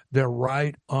 everyone, they're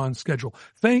right on schedule.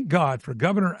 Thank God for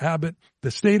Governor Abbott, the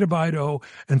state of Idaho,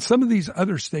 and some of these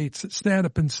other states that stand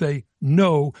up and say,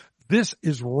 no, this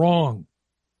is wrong.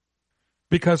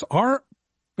 Because our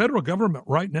federal government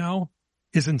right now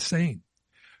is insane.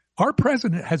 Our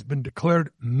president has been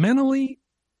declared mentally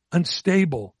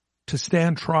unstable to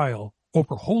stand trial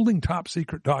over holding top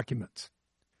secret documents.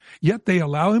 Yet they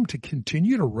allow him to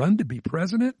continue to run to be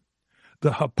president.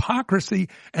 The hypocrisy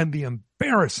and the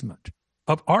embarrassment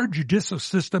of our judicial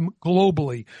system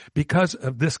globally because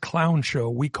of this clown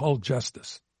show we call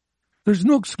justice. There's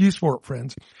no excuse for it,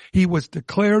 friends. He was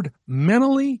declared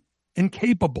mentally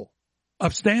incapable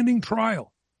of standing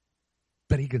trial,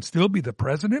 but he can still be the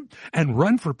president and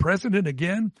run for president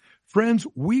again. Friends,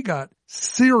 we got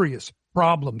serious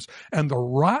problems, and the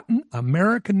rotten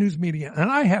American news media,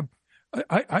 and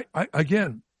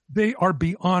again, they are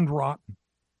beyond rotten.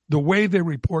 The way they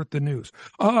report the news.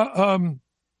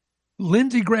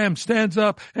 Lindsey Graham stands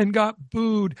up and got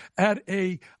booed at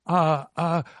a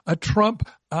Trump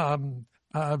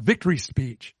victory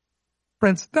speech.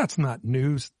 Friends, that's not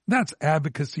news. That's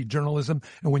advocacy journalism.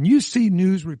 And when you see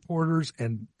news reporters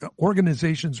and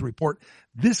organizations report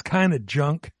this kind of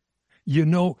junk, you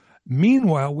know,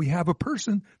 meanwhile, we have a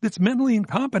person that's mentally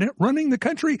incompetent running the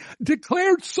country,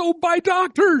 declared so by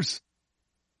doctors.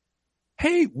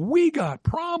 Hey, we got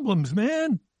problems,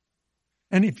 man.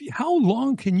 And how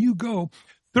long can you go?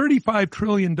 $35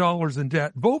 trillion in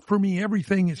debt. Vote for me.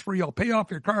 Everything is free. I'll pay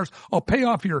off your cars. I'll pay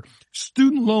off your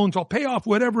student loans. I'll pay off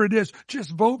whatever it is.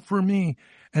 Just vote for me.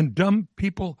 And dumb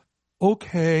people,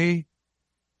 okay.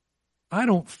 I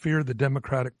don't fear the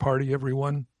Democratic Party,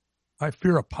 everyone. I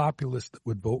fear a populist that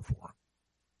would vote for him.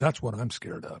 That's what I'm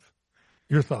scared of.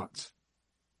 Your thoughts?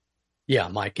 Yeah,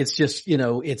 Mike, it's just,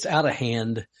 it's out of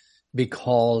hand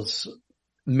because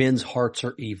men's hearts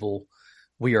are evil.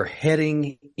 We are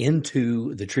heading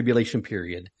into the tribulation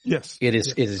period. Yes. It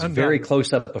is very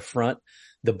close up front.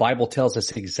 The Bible tells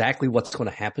us exactly what's going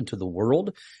to happen to the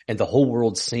world and the whole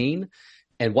world's scene.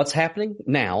 And what's happening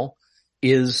now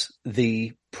is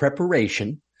the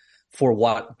preparation for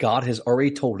what God has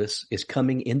already told us is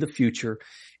coming in the future.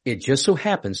 It just so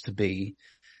happens to be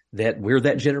that we're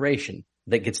that generation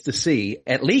that gets to see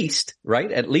at least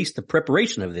the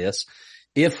preparation of this,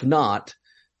 if not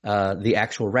the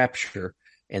actual rapture.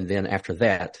 And then after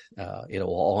that,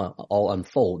 it'll all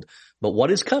unfold. But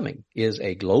what is coming is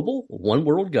a global one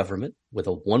world government with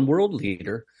a one world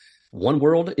leader one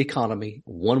world economy,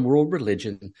 one world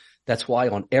religion. That's why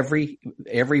on every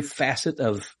facet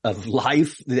of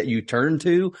life that you turn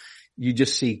to, you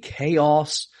just see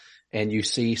chaos and you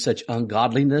see such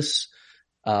ungodliness,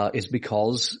 is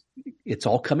because it's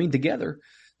all coming together,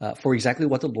 for exactly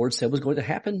what the Lord said was going to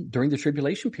happen during the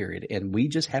tribulation period. And we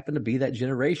just happen to be that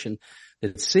generation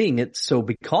that's seeing it. So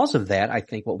because of that, I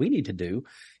think what we need to do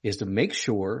is to make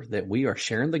sure that we are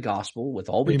sharing the gospel with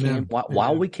all we can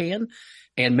while we can,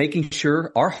 and making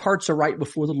sure our hearts are right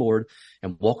before the Lord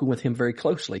and walking with him very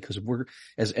closely, because we're,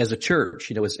 as a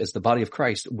church, as the body of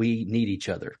Christ, we need each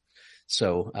other.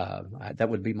 So, that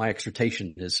would be my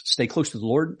exhortation, is stay close to the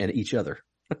Lord and each other.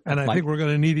 And I think we're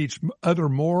going to need each other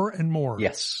more and more.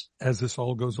 Yes. As this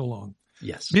all goes along.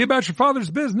 Yes. Be about your Father's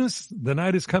business. The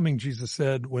night is coming, Jesus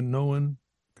said, when no one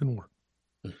can work.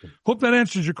 Mm-hmm. Hope that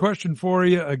answers your question for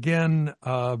you. Again,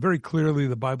 very clearly,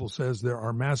 the Bible says there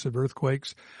are massive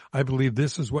earthquakes. I believe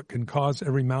this is what can cause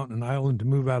every mountain and island to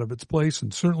move out of its place.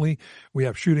 And certainly we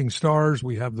have shooting stars.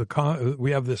 We have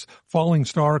this falling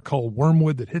star called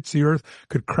wormwood that hits the earth,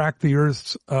 could crack the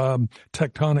earth's,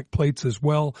 tectonic plates as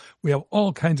well. We have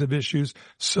all kinds of issues.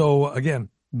 So again,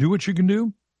 do what you can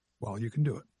do while you can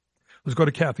do it. Let's go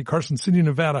to Kathy, Carson City,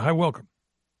 Nevada. Hi, welcome.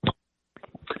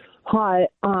 Hi,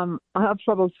 I have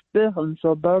trouble speaking,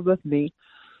 so bear with me.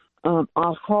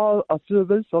 I called a few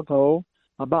weeks ago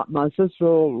about my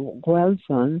sister's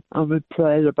grandson, and we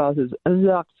prayed about his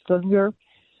index finger,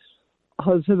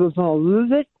 because he was going to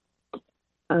lose it,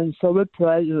 and so we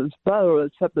prayed, and it's better,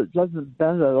 except it doesn't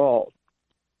bend at all.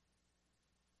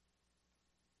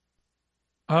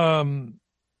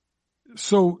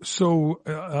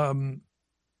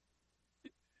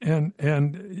 And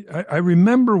I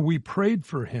remember we prayed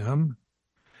for him.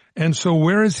 And so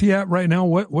where is he at right now?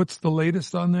 What's the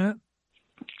latest on that?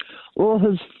 Well,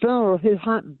 his finger, he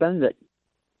can't bend it.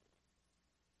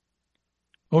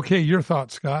 Okay, your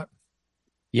thoughts, Scott.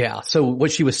 Yeah. So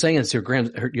what she was saying is her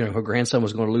grandson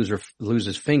was going to lose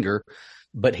his finger,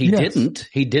 but he didn't.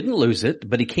 He didn't lose it,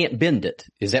 but he can't bend it.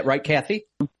 Is that right, Kathy?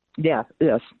 Yeah.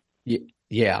 Yes.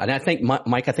 Yeah. And I think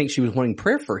Mike, I think she was wanting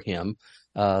prayer for him.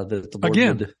 That the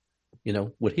Lord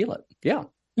would heal it. Yeah.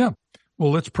 Yeah.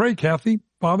 Well, let's pray, Kathy.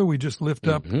 Father, we just lift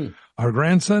up our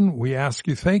grandson. We ask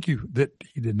you, thank you that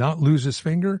he did not lose his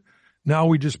finger. Now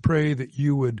we just pray that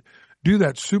you would do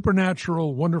that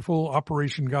supernatural, wonderful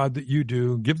operation, God, that you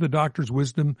do. Give the doctors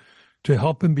wisdom to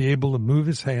help him be able to move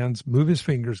his hands, move his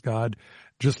fingers, God,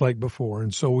 just like before.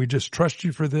 And so we just trust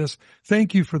you for this.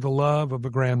 Thank you for the love of a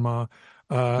grandma.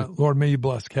 Lord, may you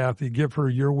bless Kathy. Give her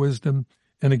your wisdom.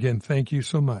 And again, thank you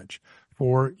so much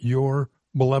for your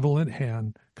malevolent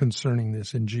hand concerning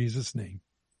this in Jesus' name.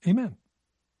 Amen.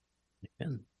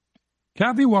 Amen.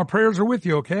 Kathy, while prayers are with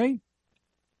you, okay?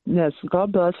 Yes,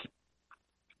 God bless.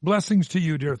 Blessings to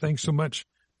you, dear. Thanks so much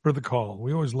for the call.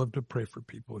 We always love to pray for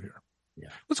people here. Yeah.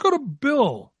 Let's go to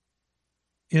Bill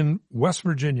in West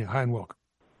Virginia. Hi and welcome.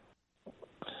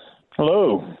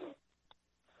 Hello.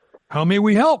 How may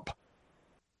we help?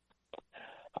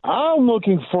 I'm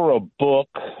looking for a book,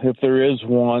 if there is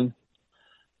one,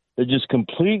 that just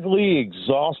completely,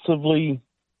 exhaustively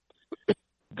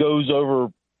goes over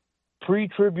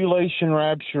pre-tribulation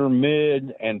rapture,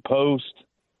 mid, and post,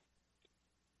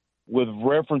 with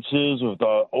references with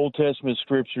the Old Testament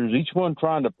scriptures, each one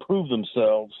trying to prove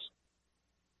themselves.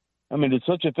 I mean, did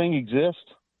such a thing exist?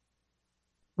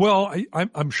 Well,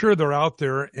 I'm sure they're out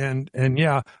there, and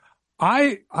yeah.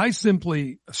 I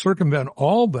simply circumvent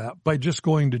all that by just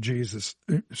going to Jesus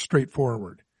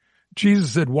straightforward.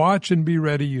 Jesus said, watch and be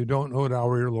ready. You don't know what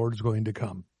hour your Lord is going to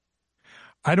come.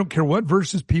 I don't care what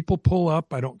verses people pull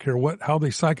up. I don't care how they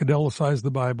psychedelicize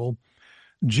the Bible.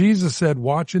 Jesus said,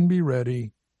 watch and be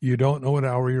ready. You don't know what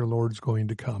hour your Lord is going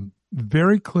to come.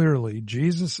 Very clearly,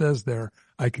 Jesus says there,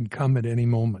 I can come at any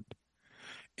moment.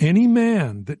 Any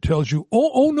man that tells you,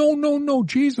 no,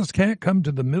 Jesus can't come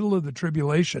to the middle of the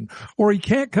tribulation, or he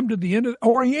can't come to the end of,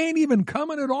 or he ain't even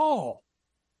coming at all,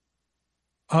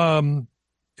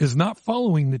 is not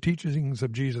following the teachings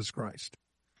of Jesus Christ.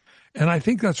 And I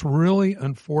think that's really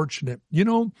unfortunate. You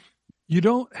know, you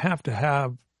don't have to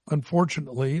have,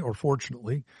 unfortunately or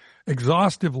fortunately,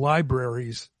 exhaustive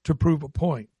libraries to prove a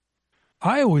point.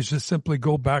 I always just simply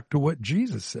go back to what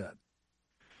Jesus said.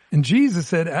 And Jesus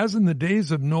said, as in the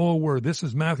days of Noah were, this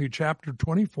is Matthew chapter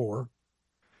 24,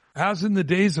 as in the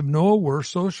days of Noah were,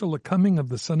 so shall the coming of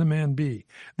the Son of Man be.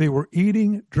 They were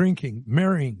eating, drinking,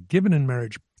 marrying, given in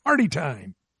marriage, party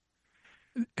time.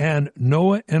 And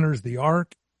Noah enters the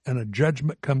ark, and a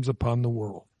judgment comes upon the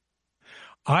world.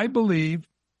 I believe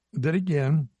that,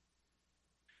 again,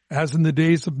 as in the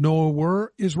days of Noah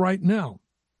were, is right now.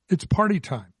 It's party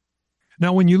time.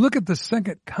 Now, when you look at the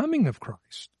second coming of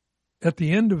Christ, at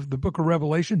the end of the book of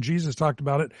Revelation, Jesus talked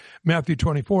about it, Matthew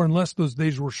 24, unless those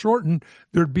days were shortened,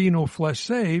 there'd be no flesh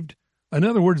saved. In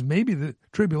other words, maybe the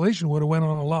tribulation would have went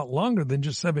on a lot longer than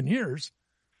just 7 years.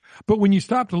 But when you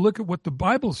stop to look at what the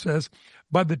Bible says,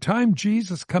 by the time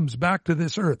Jesus comes back to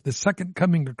this earth, the second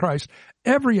coming of Christ,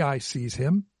 every eye sees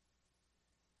him.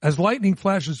 As lightning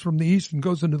flashes from the east and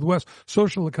goes into the west, so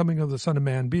shall the coming of the Son of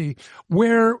Man be.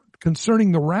 Where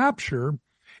concerning the rapture,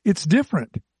 it's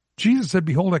different. Jesus said,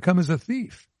 behold, I come as a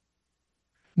thief.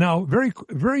 Now, very,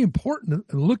 very important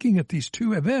in looking at these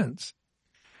two events.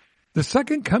 The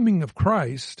second coming of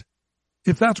Christ,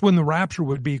 if that's when the rapture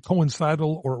would be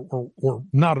coincidental or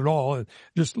not at all,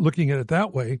 just looking at it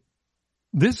that way,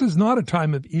 this is not a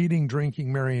time of eating,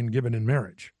 drinking, marrying, giving in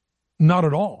marriage. Not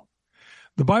at all.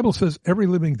 The Bible says every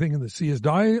living thing in the sea has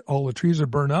died. All the trees are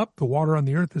burned up. The water on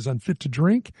the earth is unfit to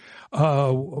drink.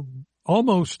 Almost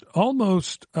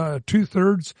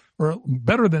 2/3 or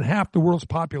better than half the world's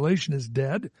population is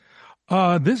dead.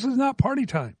 This is not party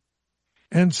time.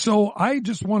 And so I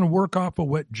just want to work off of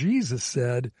what Jesus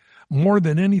said more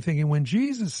than anything. And when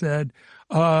Jesus said,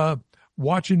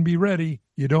 watch and be ready,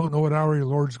 you don't know what hour your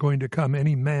Lord's going to come.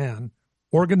 Any man,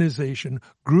 organization,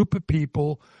 group of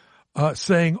people,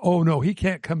 saying, oh no, he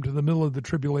can't come to the middle of the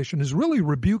tribulation is really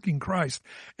rebuking Christ.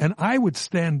 And I would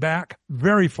stand back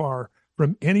very far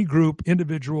from any group,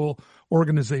 individual,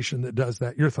 organization that does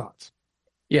that. Your thoughts?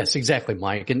 Yes, exactly,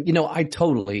 Mike. And, I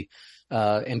totally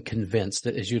am convinced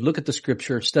that as you look at the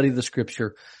scripture, study the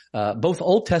scripture, both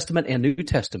Old Testament and New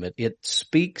Testament, it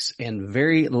speaks and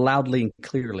very loudly and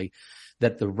clearly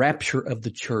that the rapture of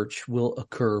the church will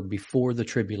occur before the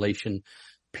tribulation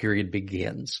period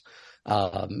begins.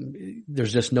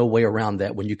 There's just no way around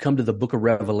that. When you come to the book of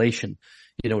Revelation,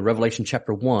 Revelation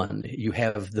chapter 1, you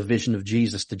have the vision of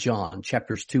Jesus to John.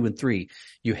 Chapters 2 and 3,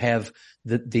 you have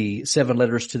the 7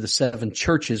 letters to the 7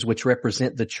 churches, which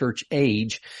represent the church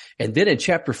age. And then in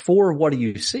chapter 4, what do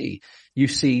you see? You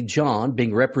see John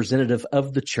being representative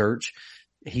of the church.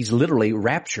 He's literally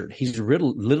raptured. He's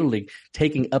literally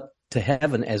taking up to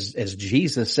heaven as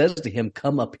Jesus says to him,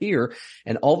 come up here.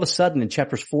 And all of a sudden in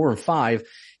chapters 4 and 5,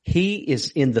 he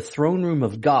is in the throne room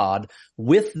of God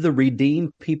with the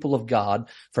redeemed people of God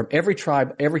from every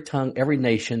tribe, every tongue, every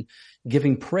nation,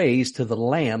 giving praise to the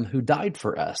Lamb who died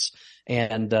for us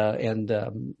and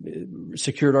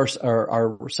secured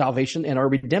our salvation and our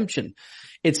redemption.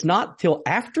 It's not till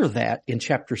after that in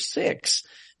chapter 6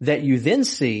 that you then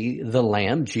see the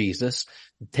Lamb, Jesus,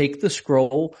 take the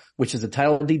scroll, which is the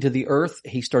title deed to the earth.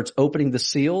 He starts opening the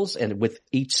seals, and with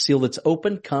each seal that's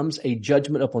opened comes a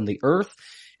judgment upon the earth.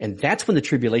 And that's when the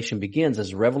tribulation begins,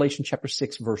 as Revelation chapter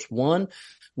 6, verse 1,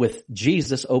 with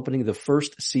Jesus opening the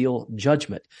first seal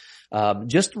judgment.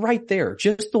 Just right there,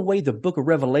 just the way the book of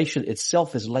Revelation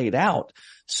itself is laid out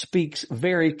speaks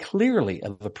very clearly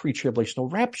of a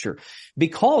pre-tribulational rapture,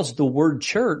 because the word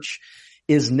church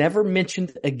is never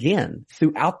mentioned again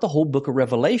throughout the whole book of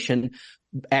Revelation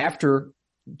after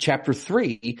chapter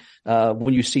 3,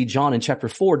 when you see John in chapter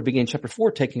 4, to begin chapter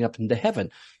 4, taking up into heaven.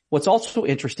 What's also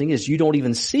interesting is you don't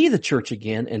even see the church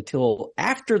again until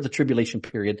after the tribulation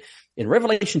period in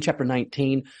Revelation chapter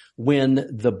 19, when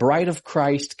the bride of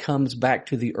Christ comes back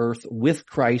to the earth with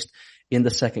Christ in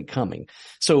the second coming.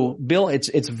 So, Bill,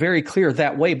 it's very clear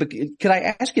that way. But could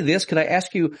I ask you this? Could I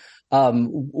ask you,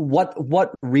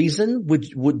 what reason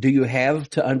do you have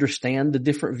to understand the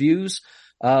different views,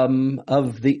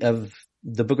 of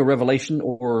the book of Revelation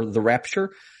or the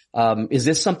rapture? Is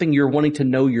this something you're wanting to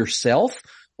know yourself,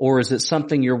 or is it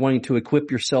something you're wanting to equip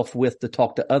yourself with to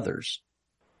talk to others?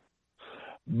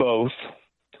 Both.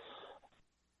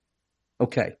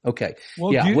 Okay.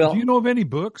 Well, yeah. Do you know of any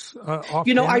books?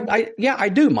 I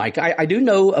do, Mike. I do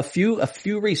know a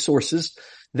few resources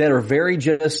that are very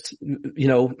just,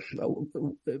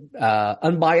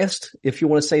 unbiased, if you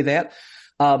want to say that.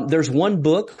 There's one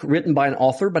book written by an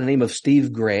author by the name of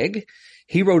Steve Gregg.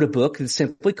 He wrote a book that's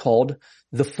simply called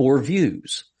The Four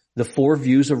Views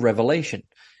of Revelation.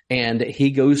 And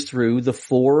he goes through the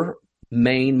 4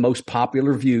 main, most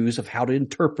popular views of how to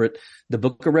interpret the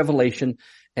book of Revelation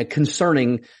and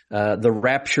concerning the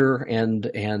rapture and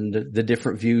the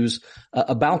different views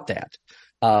about that.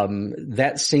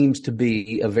 That seems to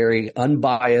be a very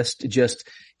unbiased, just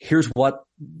here's what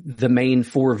the main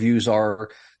 4 views are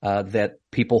that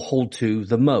people hold to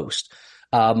the most.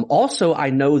 Also, I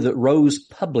know that Rose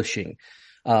Publishing,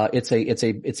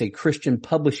 it's a Christian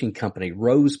publishing company.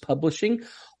 Rose Publishing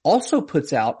also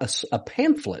puts out a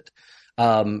pamphlet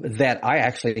that I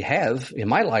actually have in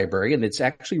my library, and it's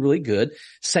actually really good.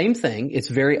 Same thing. It's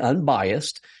very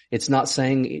unbiased. It's not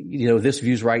saying, this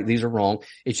view's right, these are wrong.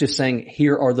 It's just saying,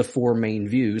 here are the four main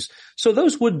views. So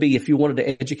those would be, if you wanted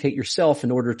to educate yourself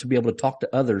in order to be able to talk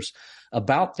to others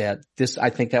about that, I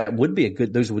think that would be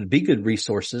those would be good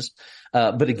resources.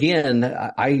 But again,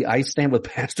 I stand with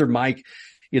Pastor Mike,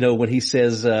 when he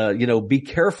says, be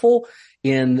careful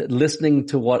in listening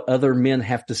to what other men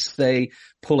have to say,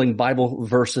 pulling Bible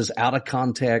verses out of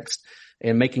context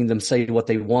and making them say what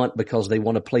they want because they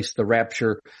want to place the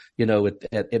rapture, in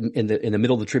the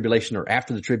middle of the tribulation or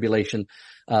after the tribulation.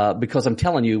 Because I'm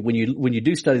telling you, when you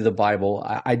do study the Bible,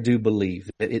 I do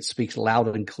believe that it speaks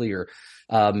loud and clear.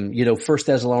 1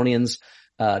 Thessalonians,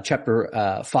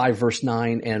 chapter 5 verse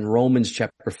 9 and Romans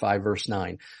chapter 5 verse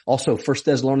 9. Also 1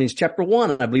 Thessalonians chapter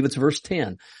 1, I believe it's verse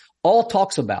 10, all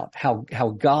talks about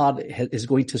how God is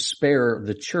going to spare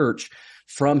the church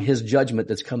from his judgment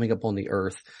that's coming upon the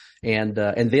earth. And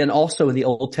then also in the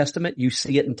Old Testament, you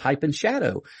see it in type and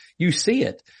shadow. You see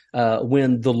it,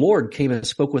 when the Lord came and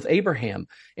spoke with Abraham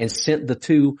and sent the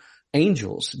two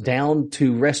angels down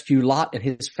to rescue Lot and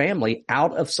his family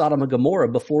out of Sodom and Gomorrah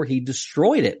before he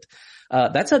destroyed it.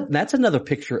 That's another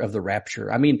picture of the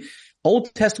rapture. I mean,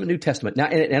 Old Testament, New Testament. Now,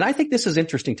 and I think this is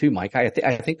interesting too, Mike. I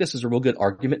think this is a real good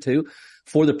argument too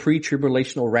for the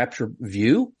pre-tribulational rapture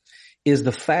view, is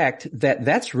the fact that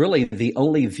that's really the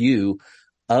only view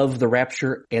of the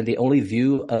rapture and the only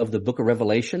view of the book of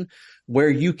Revelation where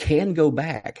you can go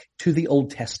back to the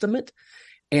Old Testament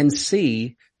and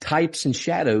see types and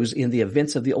shadows in the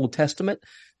events of the Old Testament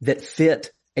that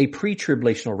fit a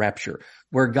pre-tribulational rapture,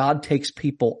 where God takes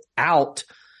people out,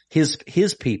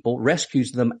 his people,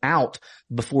 rescues them out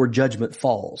before judgment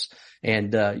falls.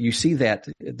 And you see that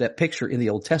picture in the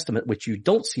Old Testament, which you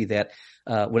don't see that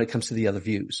when it comes to the other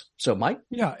views. So, Mike?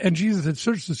 Yeah, and Jesus had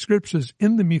searched the scriptures,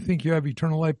 in them you think you have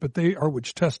eternal life, but they are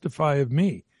which testify of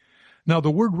me. Now,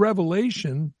 the word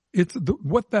revelation,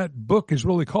 what that book is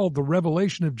really called, the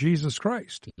revelation of Jesus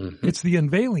Christ. Mm-hmm. It's the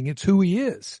unveiling. It's who he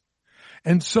is.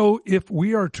 And so if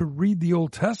we are to read the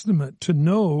Old Testament to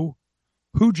know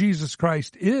who Jesus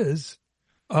Christ is,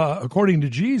 according to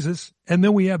Jesus, and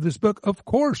then we have this book, of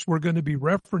course we're going to be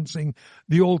referencing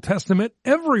the Old Testament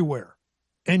everywhere.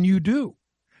 And you do.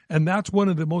 And that's one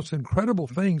of the most incredible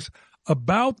things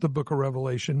about the book of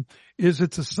Revelation, is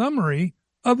it's a summary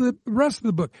of the rest of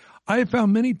the book. I have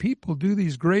found many people do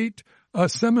these great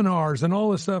seminars and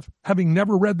all this stuff having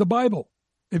never read the Bible.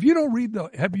 If you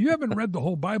haven't read the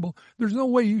whole Bible, there's no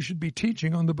way you should be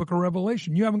teaching on the book of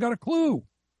Revelation. You haven't got a clue.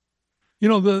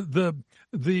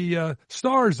 The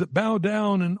stars that bow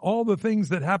down and all the things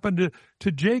that happened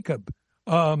to Jacob,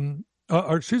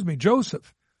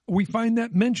 Joseph. We find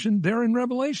that mentioned there in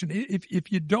Revelation.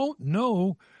 If you don't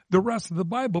know the rest of the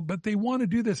Bible, but they want to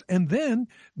do this, and then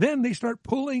they start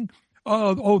pulling,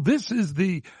 this is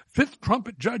the fifth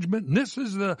trumpet judgment, and this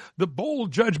is the bowl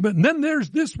judgment, and then there's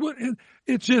this one.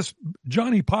 It's just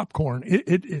Johnny Popcorn.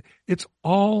 It's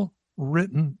all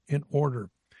written in order.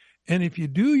 And if you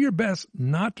do your best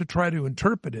not to try to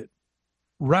interpret it,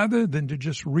 rather than to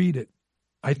just read it,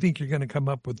 I think you're going to come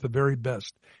up with the very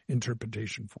best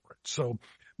interpretation for it. So,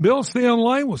 Bill, stay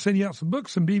online. We'll send you out some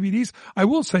books, some DVDs. I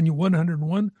will send you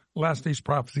 101 Last Days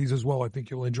Prophecies as well. I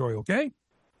think you'll enjoy, okay?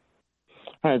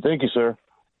 All right. Thank you, sir.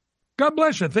 God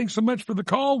bless you. Thanks so much for the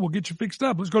call. We'll get you fixed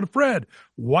up. Let's go to Fred,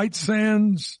 White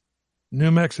Sands, New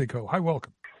Mexico. Hi,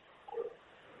 welcome.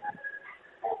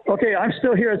 Okay, I'm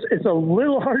still here. It's a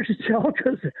little hard to tell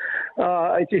because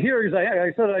I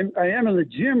said I am in the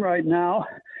gym right now,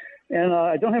 and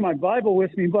I don't have my Bible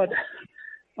with me, but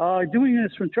trying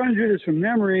to do this from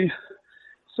memory.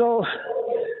 So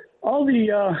all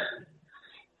the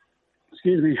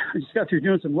excuse me, I just got through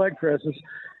doing some leg presses.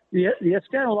 The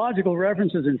eschatological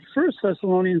references in 1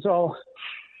 Thessalonians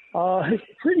it's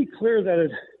pretty clear that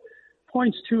it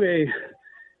points to a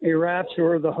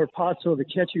rapture, or the harpazo, the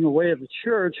catching away of the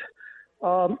church.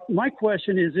 My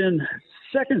question is in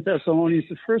 2 Thessalonians,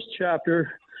 the first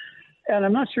chapter, and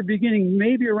I'm not sure, beginning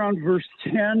maybe around verse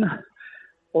 10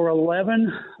 or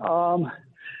 11,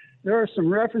 there are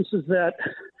some references that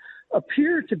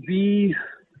appear to be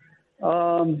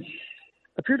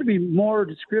more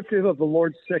descriptive of the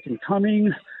Lord's second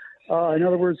coming. In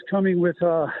other words, coming with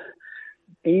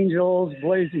angels,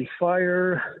 blazing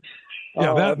fire.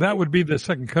 Yeah, that would be the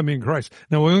second coming of Christ.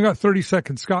 Now, we only got 30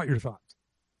 seconds. Scott, your thoughts?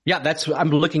 Yeah, I'm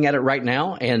looking at it right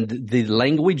now, and the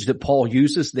language that Paul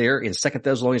uses there in 2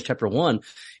 Thessalonians chapter 1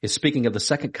 is speaking of the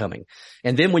second coming.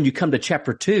 And then when you come to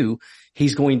chapter 2,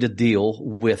 he's going to deal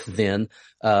with then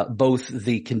both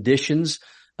the conditions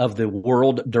of the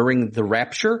world during the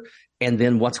rapture and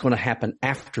then what's going to happen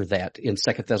after that in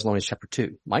 2 Thessalonians chapter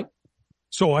 2. Mike?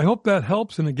 So I hope that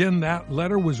helps. And again, that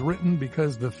letter was written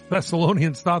because the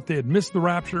Thessalonians thought they had missed the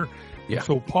rapture. Yeah.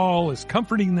 So Paul is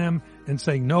comforting them and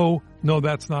saying, no,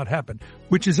 that's not happened,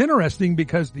 which is interesting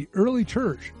because the early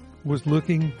church was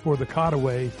looking for the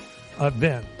cutaway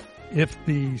then. If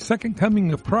the second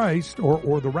coming of Christ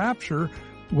or the rapture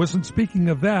wasn't speaking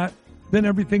of that, then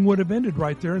everything would have ended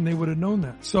right there and they would have known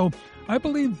that. So I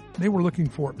believe they were looking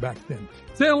for it back then.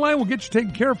 Stay on the line. We'll get you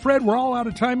taken care of, Fred. We're all out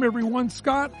of time, everyone.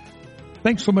 Scott,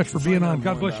 thanks so much for being on.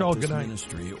 God bless you all. Good night.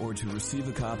 Ministry, or to receive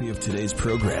a copy of today's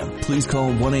program, please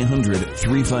call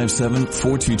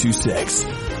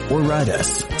 1-800-357-4226 or write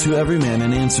us to Every Man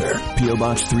an Answer, P.O.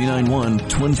 Box 391,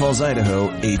 Twin Falls, Idaho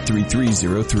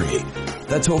 83303.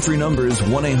 That toll-free number is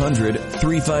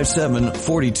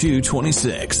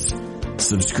 1-800-357-4226.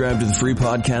 Subscribe to the free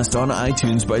podcast on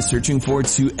iTunes by searching for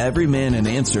To Every Man an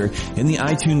Answer in the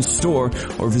iTunes store,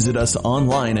 or visit us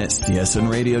online at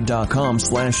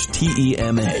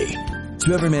csnradio.com/TEMA.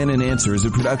 To Every Man an Answer is a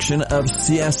production of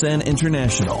CSN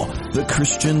International, the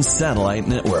Christian Satellite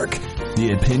Network.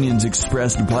 The opinions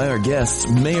expressed by our guests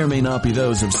may or may not be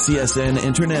those of CSN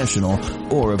International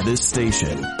or of this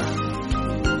station.